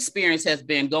 my experience has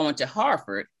been going to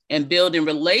Harvard and building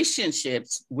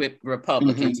relationships with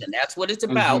Republicans. And that's what it's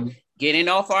about, getting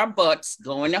off our butts,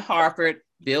 going to Harvard,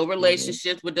 build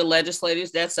relationships with the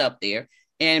legislators that's up there.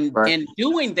 And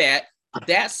doing that,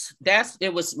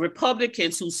 it was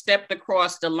Republicans who stepped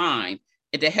across the line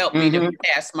to help me to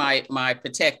pass my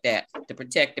Protect Act, to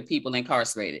protect the people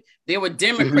incarcerated. There were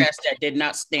Democrats that did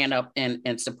not stand up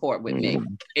and support with me.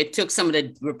 It took some of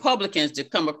the Republicans to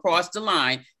come across the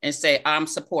line and say, I'm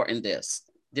supporting this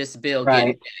bill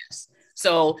getting passed.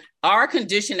 So our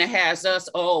condition that has us,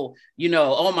 oh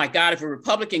my God, if a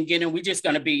Republican get in, we're just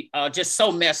going to be just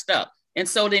so messed up. And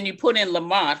so then you put in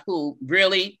Lamont, who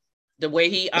really, the way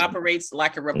he operates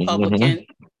like a Republican,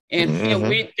 and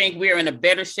we think we're in a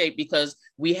better shape because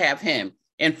we have him.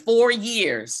 In 4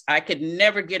 years, I could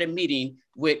never get a meeting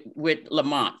with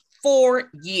Lamont. 4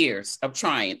 years of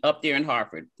trying up there in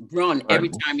Hartford, run every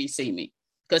time he see me,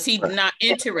 because he's not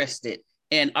interested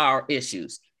in our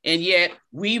issues. And yet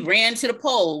we ran to the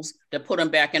polls to put him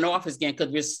back in office again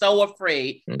because we're so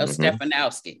afraid of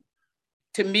Stefanowski.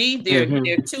 To me,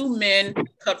 they're two men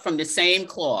cut from the same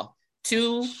cloth,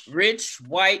 two rich,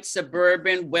 white,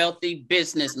 suburban, wealthy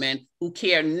businessmen who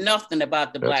care nothing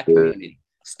about the Black community.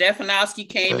 Stefanowski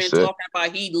came in talking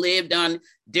about he lived on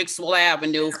Dixwell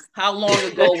Avenue. How long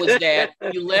ago was that?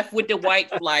 You left with the white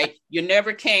flight. You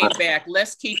never came back.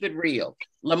 Let's keep it real.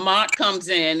 Lamont comes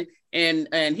in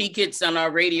and he gets on our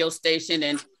radio station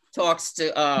and talks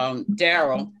to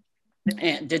Daryl.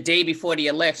 And the day before the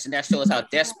election, that shows how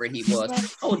desperate he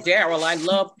was. Oh, Daryl, I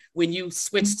love when you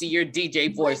switched to your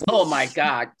DJ voice. Oh my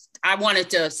God. I wanted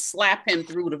to slap him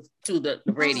through to the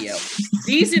radio.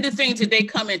 These are the things that they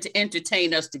come in to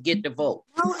entertain us to get the vote.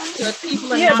 Because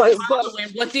people are not following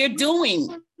what they're doing.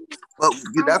 Well,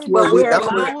 that's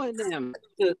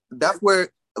where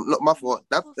my fault.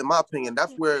 That's, in my opinion,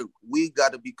 that's where we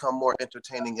got to become more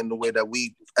entertaining in the way that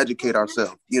we educate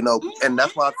ourselves, and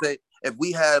that's why I say, if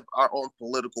we have our own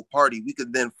political party, we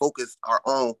could then focus our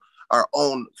own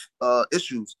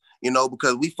issues,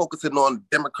 because we focusing on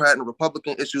Democrat and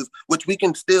Republican issues, which we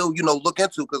can still, look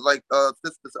into. Because like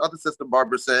this other sister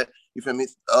Barbara said, you feel me?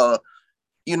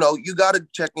 You got to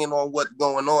check in on what's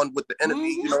going on with the enemy.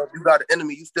 If you got an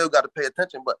enemy, you still got to pay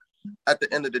attention. But at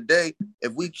the end of the day,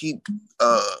 if we keep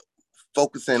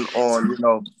focusing on,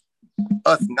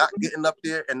 us not getting up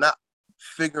there and not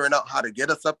figuring out how to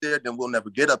get us up there, then we'll never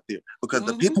get up there, because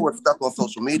the people are stuck on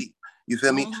social media. You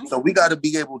feel me? So we got to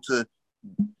be able to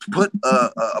put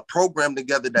a program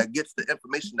together that gets the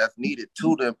information that's needed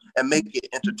to them and make it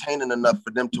entertaining enough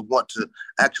for them to want to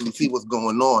actually see what's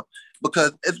going on,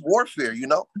 because it's warfare,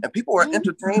 and people are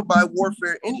entertained by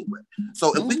warfare anyway.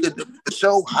 So if we could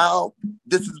show how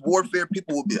this is warfare,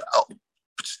 people will be, oh,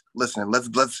 listen,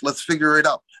 let's figure it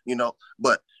out,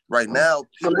 but right now,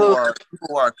 people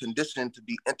are conditioned to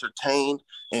be entertained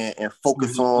and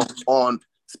focus on,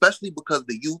 especially because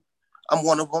the youth, I'm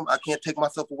one of them. I can't take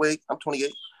myself away. I'm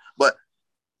 28, but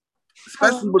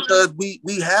especially because we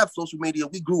have social media.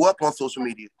 We grew up on social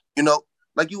media,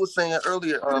 like you were saying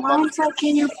earlier.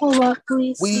 Can you pull up,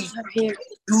 please? You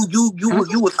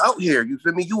was out here. You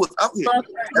feel me? You was out here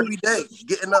every day,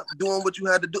 getting up, doing what you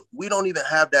had to do. We don't even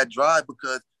have that drive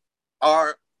because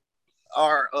our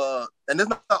and it's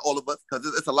not all of us, because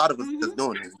it's a lot of us that's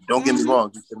doing it. Don't get me wrong.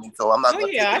 You feel me? So I'm not. Oh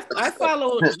yeah, I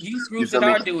follow youth groups that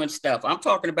are doing stuff. I'm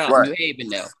talking about New Haven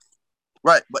now.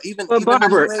 Right, but even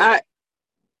Barbara,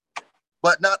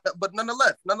 but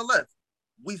nonetheless,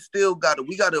 we still gotta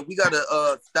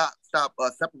stop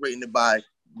separating it by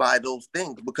those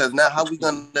things, because now how we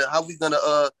gonna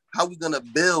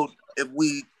build if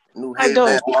we New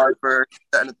Haven, Hartford?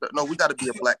 No, we gotta be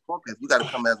a Black caucus. We gotta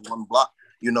come as one block.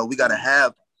 We got to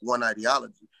have one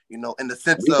ideology, in the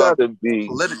sense of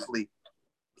politically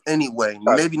anyway,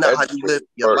 maybe not how you live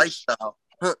your lifestyle.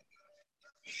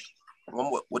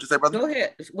 What you say, brother? Go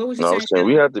ahead. What was you saying?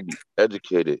 We have to be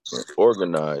educated and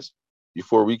organized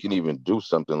before we can even do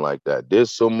something like that. There's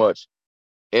so much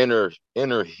inner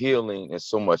healing and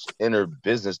so much inner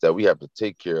business that we have to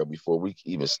take care of before we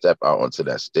can even step out onto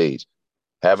that stage.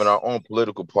 Having our own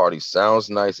political party sounds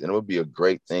nice, and it would be a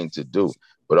great thing to do.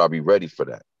 But are we ready for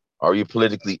that? Are you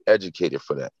politically educated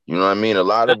for that? You know what I mean? A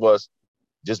lot of us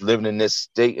just living in this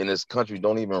state, in this country,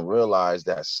 don't even realize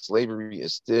that slavery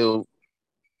is still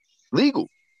legal.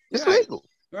 It's legal.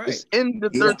 Right. It's in the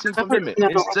 13th Amendment.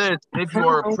 It says if you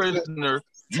are a prisoner,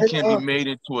 you can be made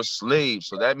into a slave.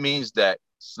 So that means that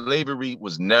slavery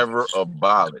was never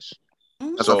abolished.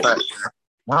 So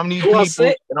how many people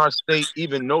in our state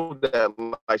even know that?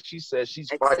 Like she said, she's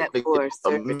fighting the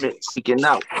amendment taken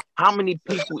out. How many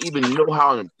people even know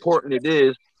how important it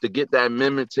is to get that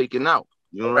amendment taken out?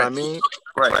 You know what I mean?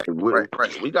 Right.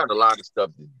 We got a lot of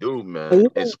stuff to do, man.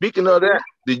 And speaking of that,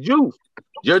 the youth,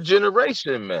 your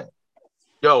generation, man.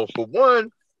 Yo, for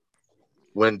one,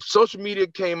 when social media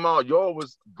came out, y'all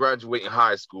was graduating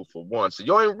high school for one. So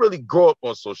y'all ain't really grow up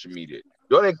on social media.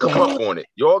 Y'all didn't come up on it.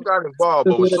 Y'all got involved,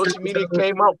 but when social media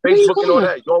came out, Facebook and all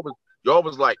that, y'all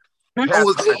was like, I got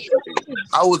on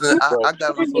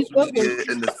social media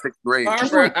in the 6th grade.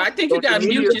 Barbara, I think you got to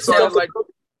mute yourself. Like,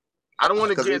 I don't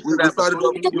want to get into that.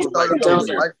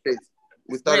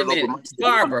 We started over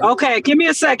Barbara. Okay, give me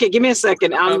a second.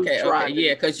 Okay,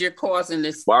 yeah, because you're causing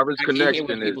this. Barbara's I connection can't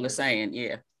hear what people are saying.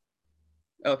 Yeah.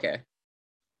 Okay,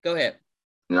 go ahead.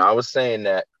 Now, I was saying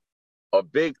that a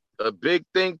big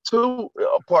thing too,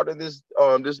 a part of this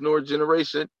this newer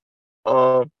generation,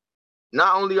 not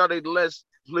only are they less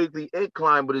politically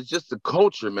inclined, but it's just the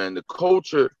culture, man. The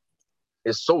culture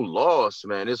is so lost,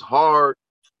 man. It's hard,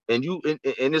 and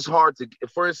it's hard to.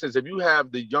 For instance, if you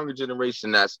have the younger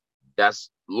generation that's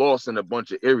lost in a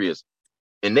bunch of areas,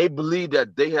 and they believe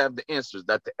that they have the answers,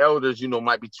 that the elders,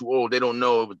 might be too old. They don't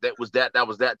know, but that was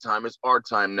that time. It's our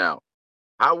time now.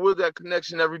 How will that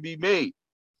connection ever be made?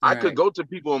 Right. I could go to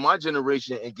people in my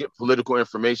generation and get political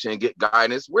information and get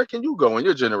guidance. Where can you go in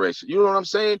your generation? You know what I'm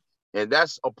saying? And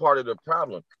that's a part of the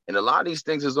problem. And a lot of these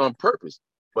things is on purpose.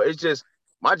 But it's just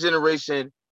my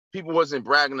generation, people wasn't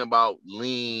bragging about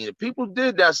lean. People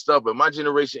did that stuff, but my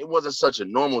generation, it wasn't such a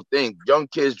normal thing. Young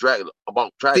kids bragging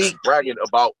about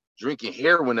drinking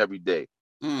heroin every day.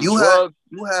 You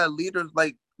had leaders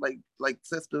like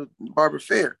Sister Barbara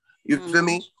Fair. You feel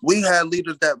me? We had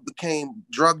leaders that became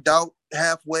drugged out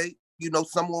halfway.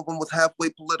 Some of them was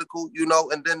halfway political,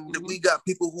 and then we got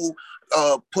people who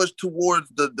pushed towards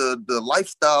the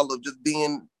lifestyle of just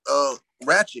being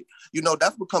ratchet.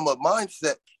 That's become a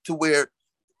mindset to where,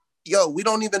 we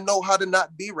don't even know how to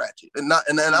not be ratchet. And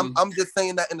I'm just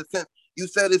saying that in the sense, you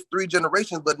said it's 3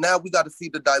 generations, but now we got to see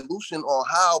the dilution on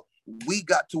how we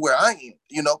got to where I am,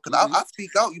 because I speak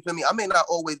out, you feel me? I may not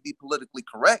always be politically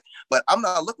correct, but I'm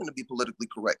not looking to be politically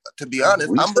correct. To be honest,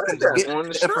 I'm looking to get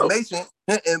the information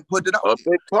and put it out. A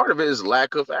big part of it is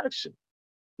lack of action.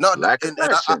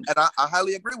 I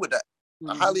highly agree with that.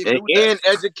 I highly agree with that. And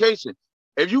education.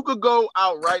 If you could go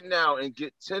out right now and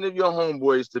get 10 of your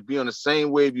homeboys to be on the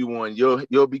same wave you want,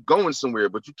 you'll be going somewhere,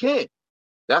 but you can't.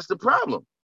 That's the problem.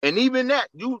 And even that,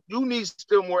 you need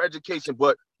still more education,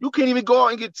 but you can't even go out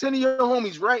and get 10 of your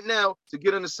homies right now to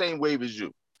get on the same wave as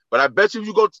you. But I bet you if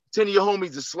you go 10 of your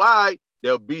homies to slide,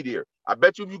 they'll be there. I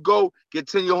bet you if you go get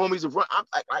 10 of your homies to run,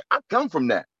 I come from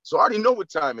that. So I already know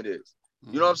what time it is.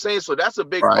 You know what I'm saying? So that's a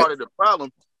big part of the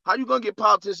problem. How you going to get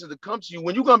politicians to come to you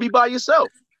when you're going to be by yourself?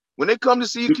 When they come to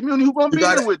see your community, who's going to be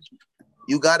there with you?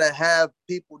 You got to have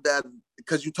people that,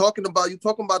 because you're talking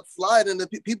about slide, and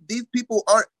these people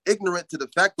aren't ignorant to the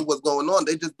fact of what's going on.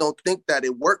 They just don't think that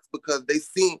it works because they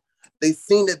seen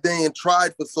it being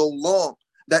tried for so long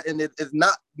that, and it is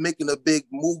not making a big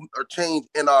move or change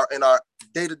in our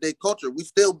day-to-day culture. We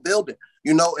still building,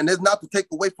 and it's not to take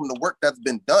away from the work that's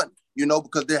been done,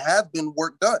 because there has been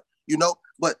work done,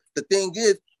 but the thing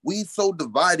is, we so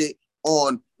divided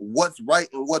on what's right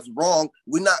and what's wrong.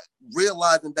 We're not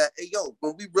realizing that,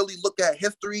 when we really look at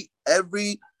history,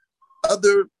 every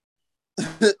other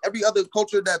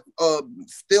culture that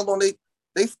still on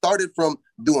they started from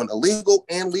doing illegal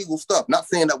and legal stuff. Not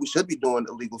saying that we should be doing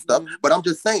illegal stuff, but I'm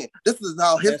just saying this is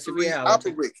how history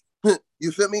operates.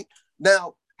 You feel me?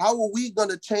 Now, how are we going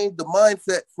to change the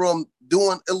mindset from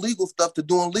doing illegal stuff to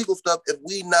doing legal stuff if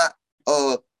we not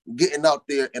getting out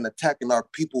there and attacking our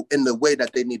people in the way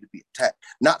that they need to be attacked?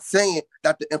 Not saying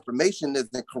that the information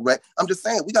isn't correct. I'm just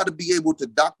saying we got to be able to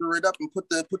doctor it up and put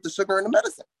the sugar in the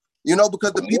medicine,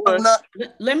 because the people not.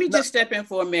 Let me just step in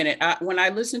for a minute. When I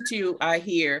listen to you, I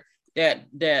hear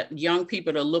that young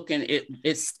people are looking.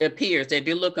 It appears that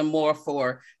they're looking more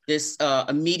for this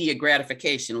immediate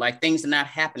gratification, like things are not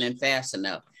happening fast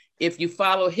enough. If you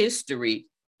follow history,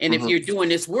 and if you're doing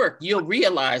this work, you'll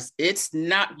realize it's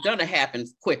not going to happen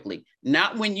quickly.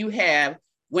 Not when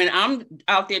I'm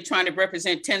out there trying to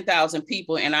represent 10,000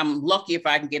 people and I'm lucky if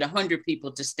I can get 100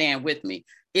 people to stand with me.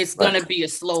 It's going to be a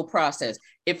slow process.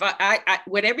 If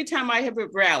every time I have a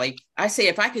rally, I say,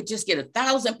 if I could just get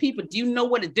 1,000 people, do you know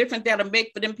what a difference that'll make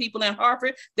for them people in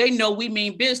Hartford? They know we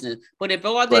mean business. But if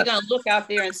all they're going to look out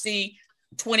there and see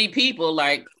 20 people,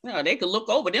 they could look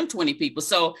over them 20 people.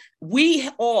 So we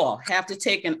all have to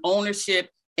take an ownership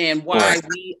and why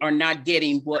we are not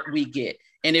getting what we get.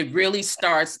 And it really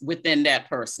starts within that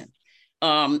person.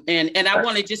 And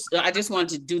I just wanted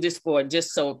to do this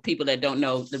just so people that don't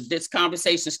know, this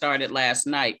conversation started last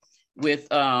night with,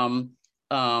 talking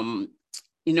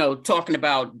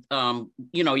about,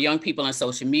 young people on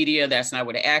social media. That's not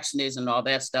where the action is and all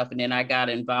that stuff. And then I got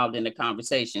involved in the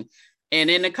conversation. And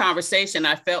in the conversation,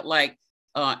 I felt like,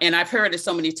 and I've heard it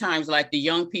so many times, like the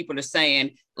young people are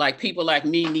saying, like, people like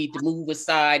me need to move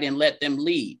aside and let them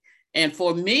lead. And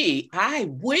for me, I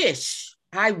wish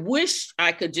I wish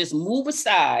I could just move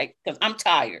aside because I'm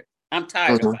tired. I'm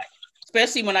tired of fighting,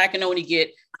 especially when I can only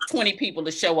get 20 people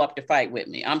to show up to fight with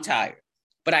me. I'm tired,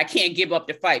 but I can't give up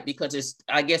the fight because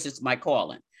I guess it's my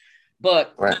calling.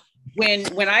 But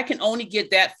when I can only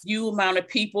get that few amount of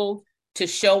people to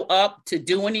show up to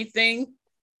do anything,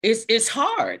 it's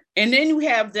hard. And then you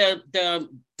have the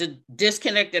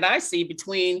disconnect that I see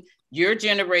between your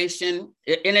generation,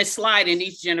 and it's sliding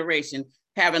each generation,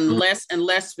 having less and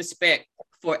less respect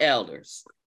for elders.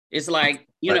 It's like,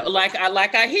 you know, like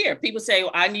I hear people say,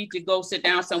 I need to go sit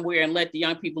down somewhere and let the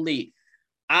young people lead.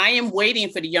 I am waiting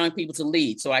for the young people to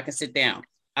lead so I can sit down.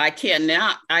 I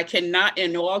cannot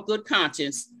in all good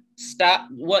conscience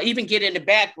even get in the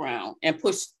background and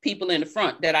push people in the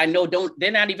front that I know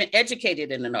they're not even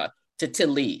educated enough to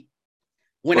lead.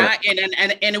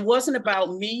 And it wasn't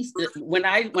about me. When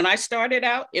I started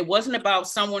out, it wasn't about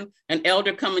an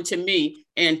elder coming to me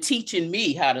and teaching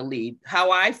me how to lead,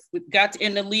 how I got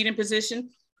in the leading position,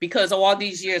 because all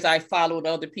these years I followed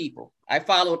other people. I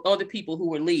followed other people who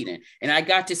were leading, and I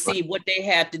got to see what they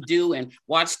had to do and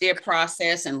watch their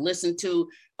process and listen to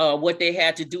what they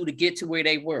had to do to get to where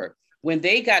they were. When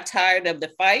they got tired of the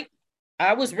fight,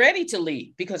 I was ready to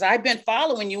lead because I've been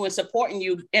following you and supporting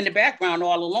you in the background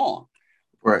all along.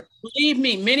 Right. Believe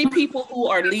me, many people who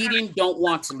are leading don't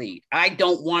want to lead. I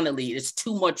don't want to lead. It's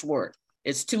too much work.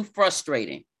 It's too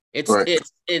frustrating.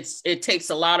 It takes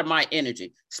a lot of my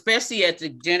energy, especially as the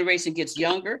generation gets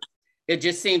younger. It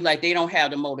just seems like they don't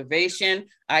have the motivation.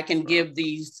 I can give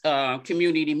these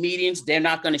community meetings. They're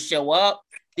not going to show up.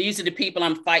 These are the people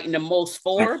I'm fighting the most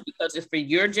for because it's for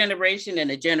your generation and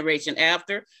the generation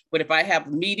after. But if I have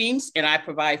meetings and I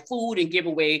provide food and give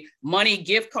away money,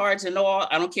 gift cards and all,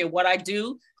 I don't care what I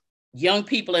do. Young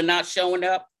people are not showing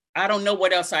up. I don't know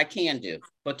what else I can do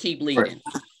but keep leading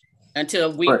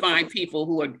until we find people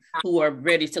who are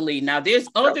ready to lead. Now, there's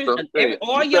all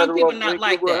young people not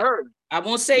like that. I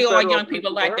won't say all young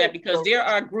people like that because there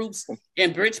are groups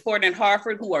in Bridgeport and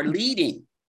Hartford who are leading.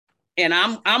 And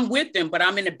I'm with them, but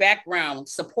I'm in the background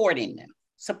supporting them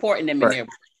in their work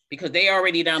because they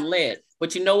already done led.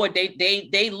 But you know what?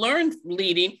 They learned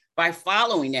leading by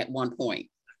following at one point.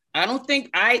 I don't think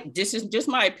this is just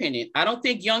my opinion. I don't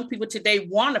think young people today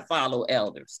want to follow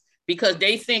elders because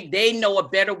they think they know a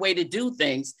better way to do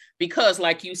things because,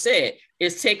 like you said,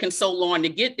 it's taken so long to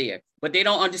get there. But they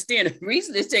don't understand the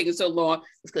reason it's taking so long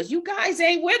is because you guys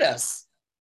ain't with us.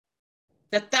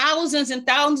 The thousands and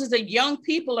thousands of young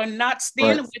people are not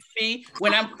standing with me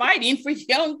when I'm fighting for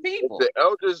young people. If the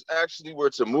elders actually were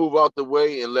to move out the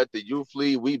way and let the youth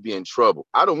lead, we'd be in trouble.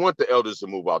 I don't want the elders to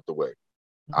move out the way.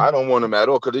 I don't want them at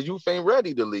all because the youth ain't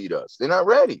ready to lead us. They're not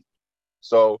ready.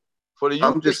 So for the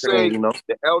youth to say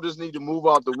the elders need to move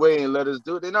out the way and let us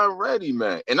do it, they're not ready,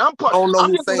 man. And I'm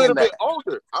just a little bit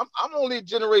older. I'm only a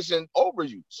generation over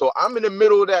you. So I'm in the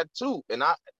middle of that too. And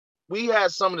we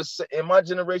had some of the in my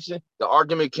generation. The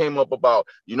argument came up about,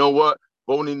 you know what,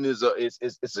 voting is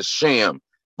a sham.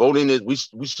 Voting is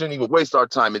we shouldn't even waste our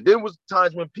time. And there was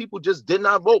times when people just did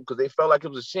not vote because they felt like it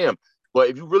was a sham. But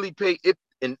if you really pay it,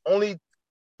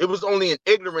 it was only in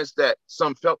ignorance that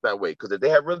some felt that way. Because if they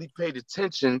had really paid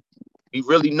attention, we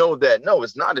really know that no,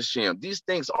 it's not a sham. These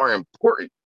things are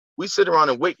important. We sit around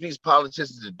and wait for these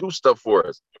politicians to do stuff for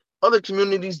us. Other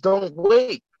communities don't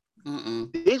wait.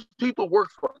 These people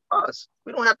work for us.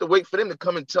 We don't have to wait for them to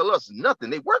come and tell us nothing.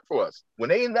 They work for us. When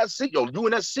they in that seat, you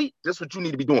in that seat, that's what you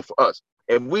need to be doing for us.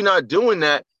 If we're not doing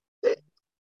that,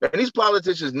 and these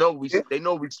politicians know we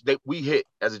hit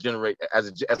as a generation,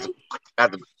 as a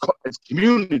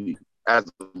community, as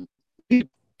a people.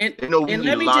 And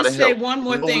let me just say one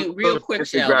more thing real quick,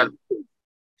 Sheldon.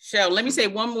 Let me say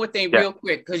one more thing real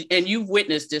quick, and you've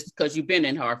witnessed this because you've been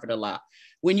in Hartford a lot.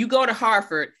 When you go to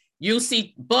Hartford, you'll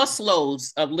see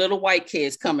busloads of little white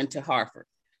kids coming to Hartford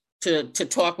to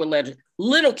talk with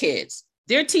little kids.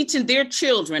 They're teaching their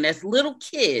children as little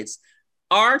kids.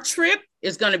 Our trip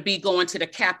is going to be going to the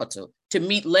Capitol to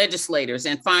meet legislators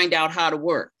and find out how to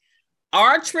work.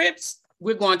 Our trips,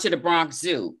 we're going to the Bronx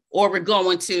Zoo or we're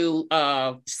going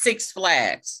to Six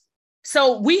Flags.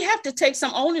 So we have to take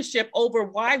some ownership over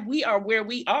why we are where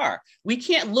we are. We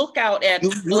can't look out at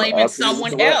blaming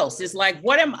someone else. It's like,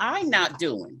 what am I not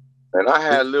doing? And I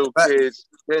had little kids,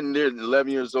 10 years,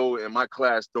 11 years old in my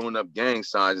class throwing up gang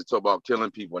signs and talk about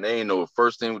killing people. And they ain't know the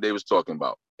first thing they was talking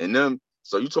about. And them,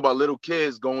 so you talk about little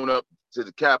kids going up to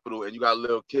the Capitol and you got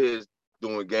little kids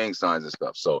doing gang signs and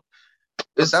stuff. So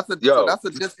that's a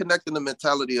disconnect in the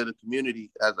mentality of the community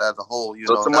as a whole. You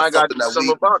know, somebody got to do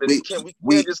something about it.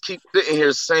 We can't just keep sitting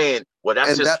here saying, well,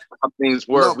 that's just how things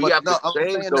work. We have to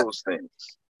change those things.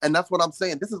 And that's what I'm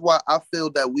saying. This is why I feel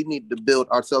that we need to build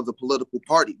ourselves a political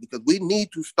party, because we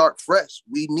need to start fresh.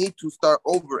 We need to start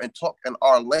over and talk in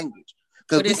our language.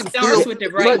 But it starts with the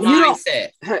right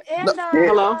mindset.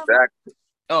 Hello?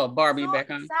 Oh, Barbie, back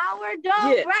on.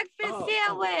 Sourdough breakfast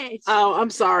sandwich. Oh, I'm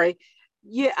sorry.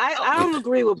 Yeah, I don't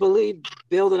agree with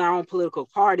building our own political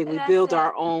party. We build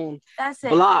our own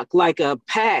block, like a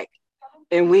pack,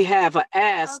 and we have an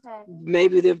ask. Okay.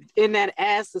 Maybe in that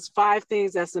ask, there's 5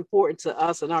 things that's important to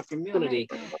us in our community,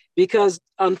 because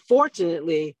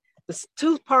unfortunately, the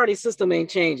two-party system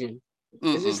ain't changing.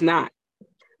 It's just not.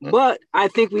 But I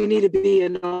think we need to be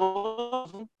in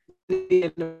the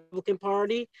Republican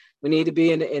Party. We need to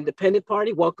be in the Independent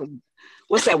Party. Welcome.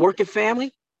 What's that? Working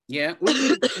Family. Yeah, we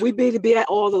need to be at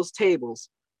all those tables.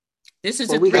 This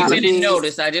is a 3-minute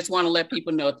notice. I just want to let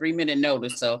people know, 3-minute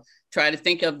notice. So try to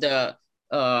think of the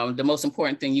most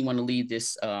important thing you want to leave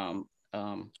this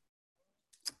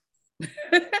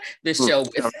this show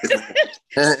with.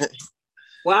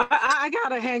 Well, I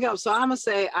gotta hang up, so I'm gonna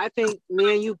say I think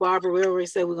me and you, Barbara, we already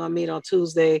said we're gonna meet on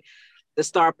Tuesday to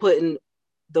start putting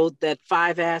that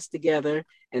 5 asks together,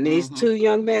 and these 2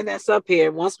 young men that's up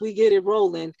here. Once we get it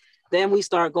rolling, then we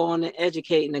start going and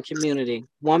educating the community,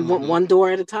 one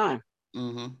door at a time.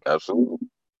 Absolutely.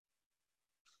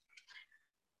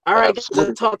 All right,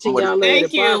 I'll talk to y'all later.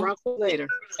 Thank you. Bye, later.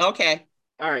 Okay.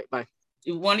 All right, bye.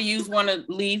 You want to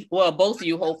leave? Well, both of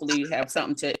you hopefully have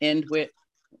something to end with,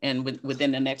 and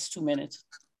within the next 2 minutes.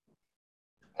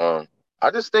 I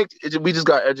just think we just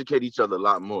got to educate each other a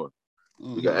lot more.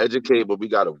 We got to educate, but we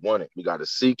got to want it. We got to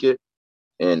seek it.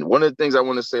 And one of the things I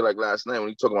want to say, like last night, when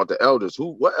you talking about the elders,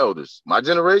 what elders? My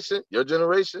generation, your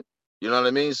generation, you know what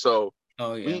I mean? So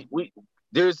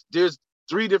there's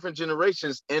 3 different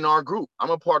generations in our group. I'm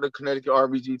a part of Connecticut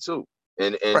RBG too,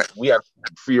 and we have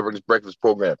free breakfast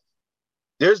program.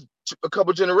 There's a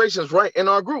couple generations right in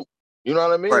our group. You know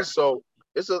what I mean? Right. So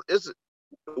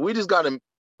we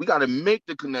gotta make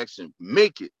the connection,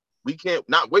 make it. We can't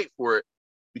not wait for it.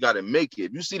 We gotta make it.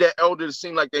 If you see that elder that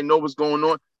seem like they know what's going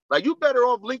on, like, you better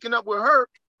off linking up with her.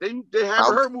 They have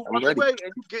her move on the way, and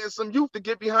you getting some youth to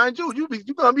get behind you. You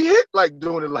gonna be hit like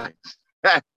doing it like.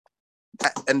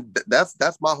 And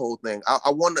that's my whole thing. I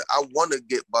want to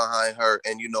get behind her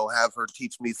and have her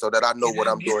teach me so that I know what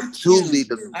I'm doing.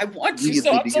 I want you.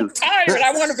 So I'm so tired.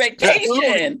 I want a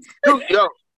vacation.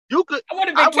 You could. I want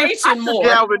a vacation more.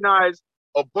 Galvanize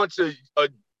a bunch of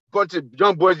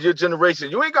young boys of your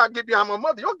generation. You ain't gotta get behind my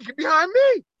mother. You can get behind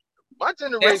me. My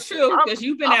generation. That's true, because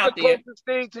you've been out there. I'm the closest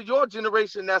thing to your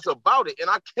generation that's about it,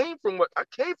 and I came from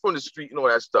the street and all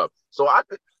that stuff. So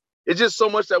it's just so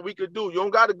much that we could do. You don't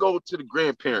got to go to the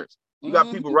grandparents. You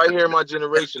got people right here in my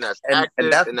generation that's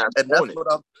active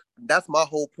that's my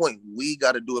whole point. We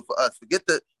got to do it for us.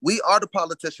 We are the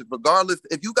politicians. Regardless,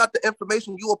 if you got the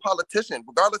information, you a politician.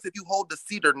 Regardless if you hold the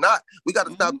seat or not, we got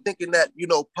to stop thinking that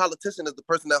politician is the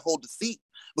person that holds the seat,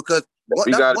 because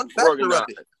that's one factor of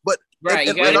it. But you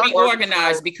got to be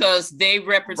organized, because they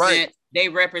represent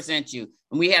you.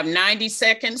 And we have 90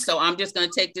 seconds, so I'm just going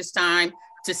to take this time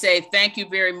to say thank you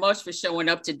very much for showing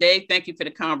up today. Thank you for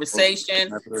the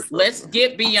conversation. Let's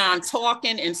get beyond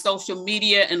talking and social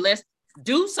media, and let's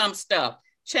do some stuff.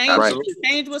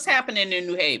 Change what's happening in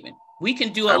New Haven. We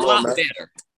can do a lot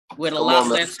better with a lot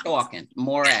less talking,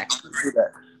 more action.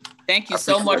 Thank you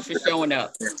so much for showing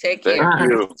up. Take care.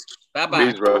 Thank you.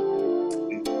 Bye-bye. Please, bro.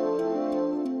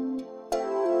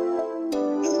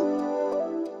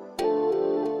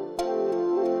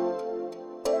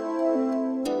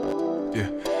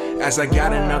 As I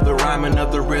got another rhyme,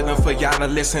 another rhythm for y'all to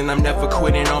listen. I'm never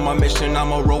quitting on my mission.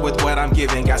 I'ma roll with what I'm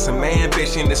giving. Got some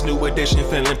ambition, this new edition,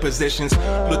 filling positions.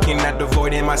 Looking at the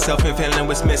void in myself and feeling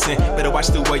what's missing. Better watch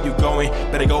the way you going,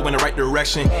 better go in the right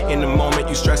direction. In the moment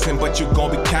you stressing, but you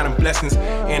gon' be counting blessings.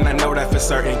 And I know that for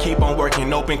certain. Keep on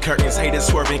working, open curtains, haters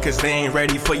swerving, cause they ain't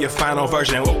ready for your final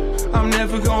version. Whoa. I'm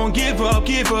never gonna give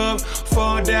up.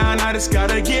 Fall down, I just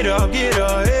gotta get up,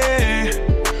 yeah.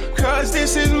 Cause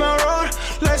this is my road.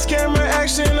 Let's camera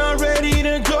action, I'm ready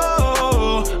to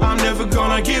go. I'm never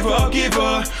gonna give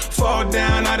up. Fall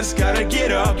down, I just gotta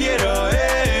get up,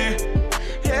 yeah.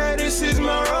 Yeah, this is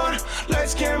my road.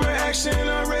 Let's camera action,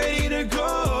 I'm ready to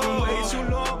go. Way too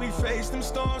long, we faced them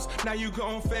storms. Now you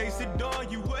gon' face the dawn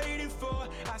you waited for.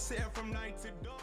 I said from night to dawn.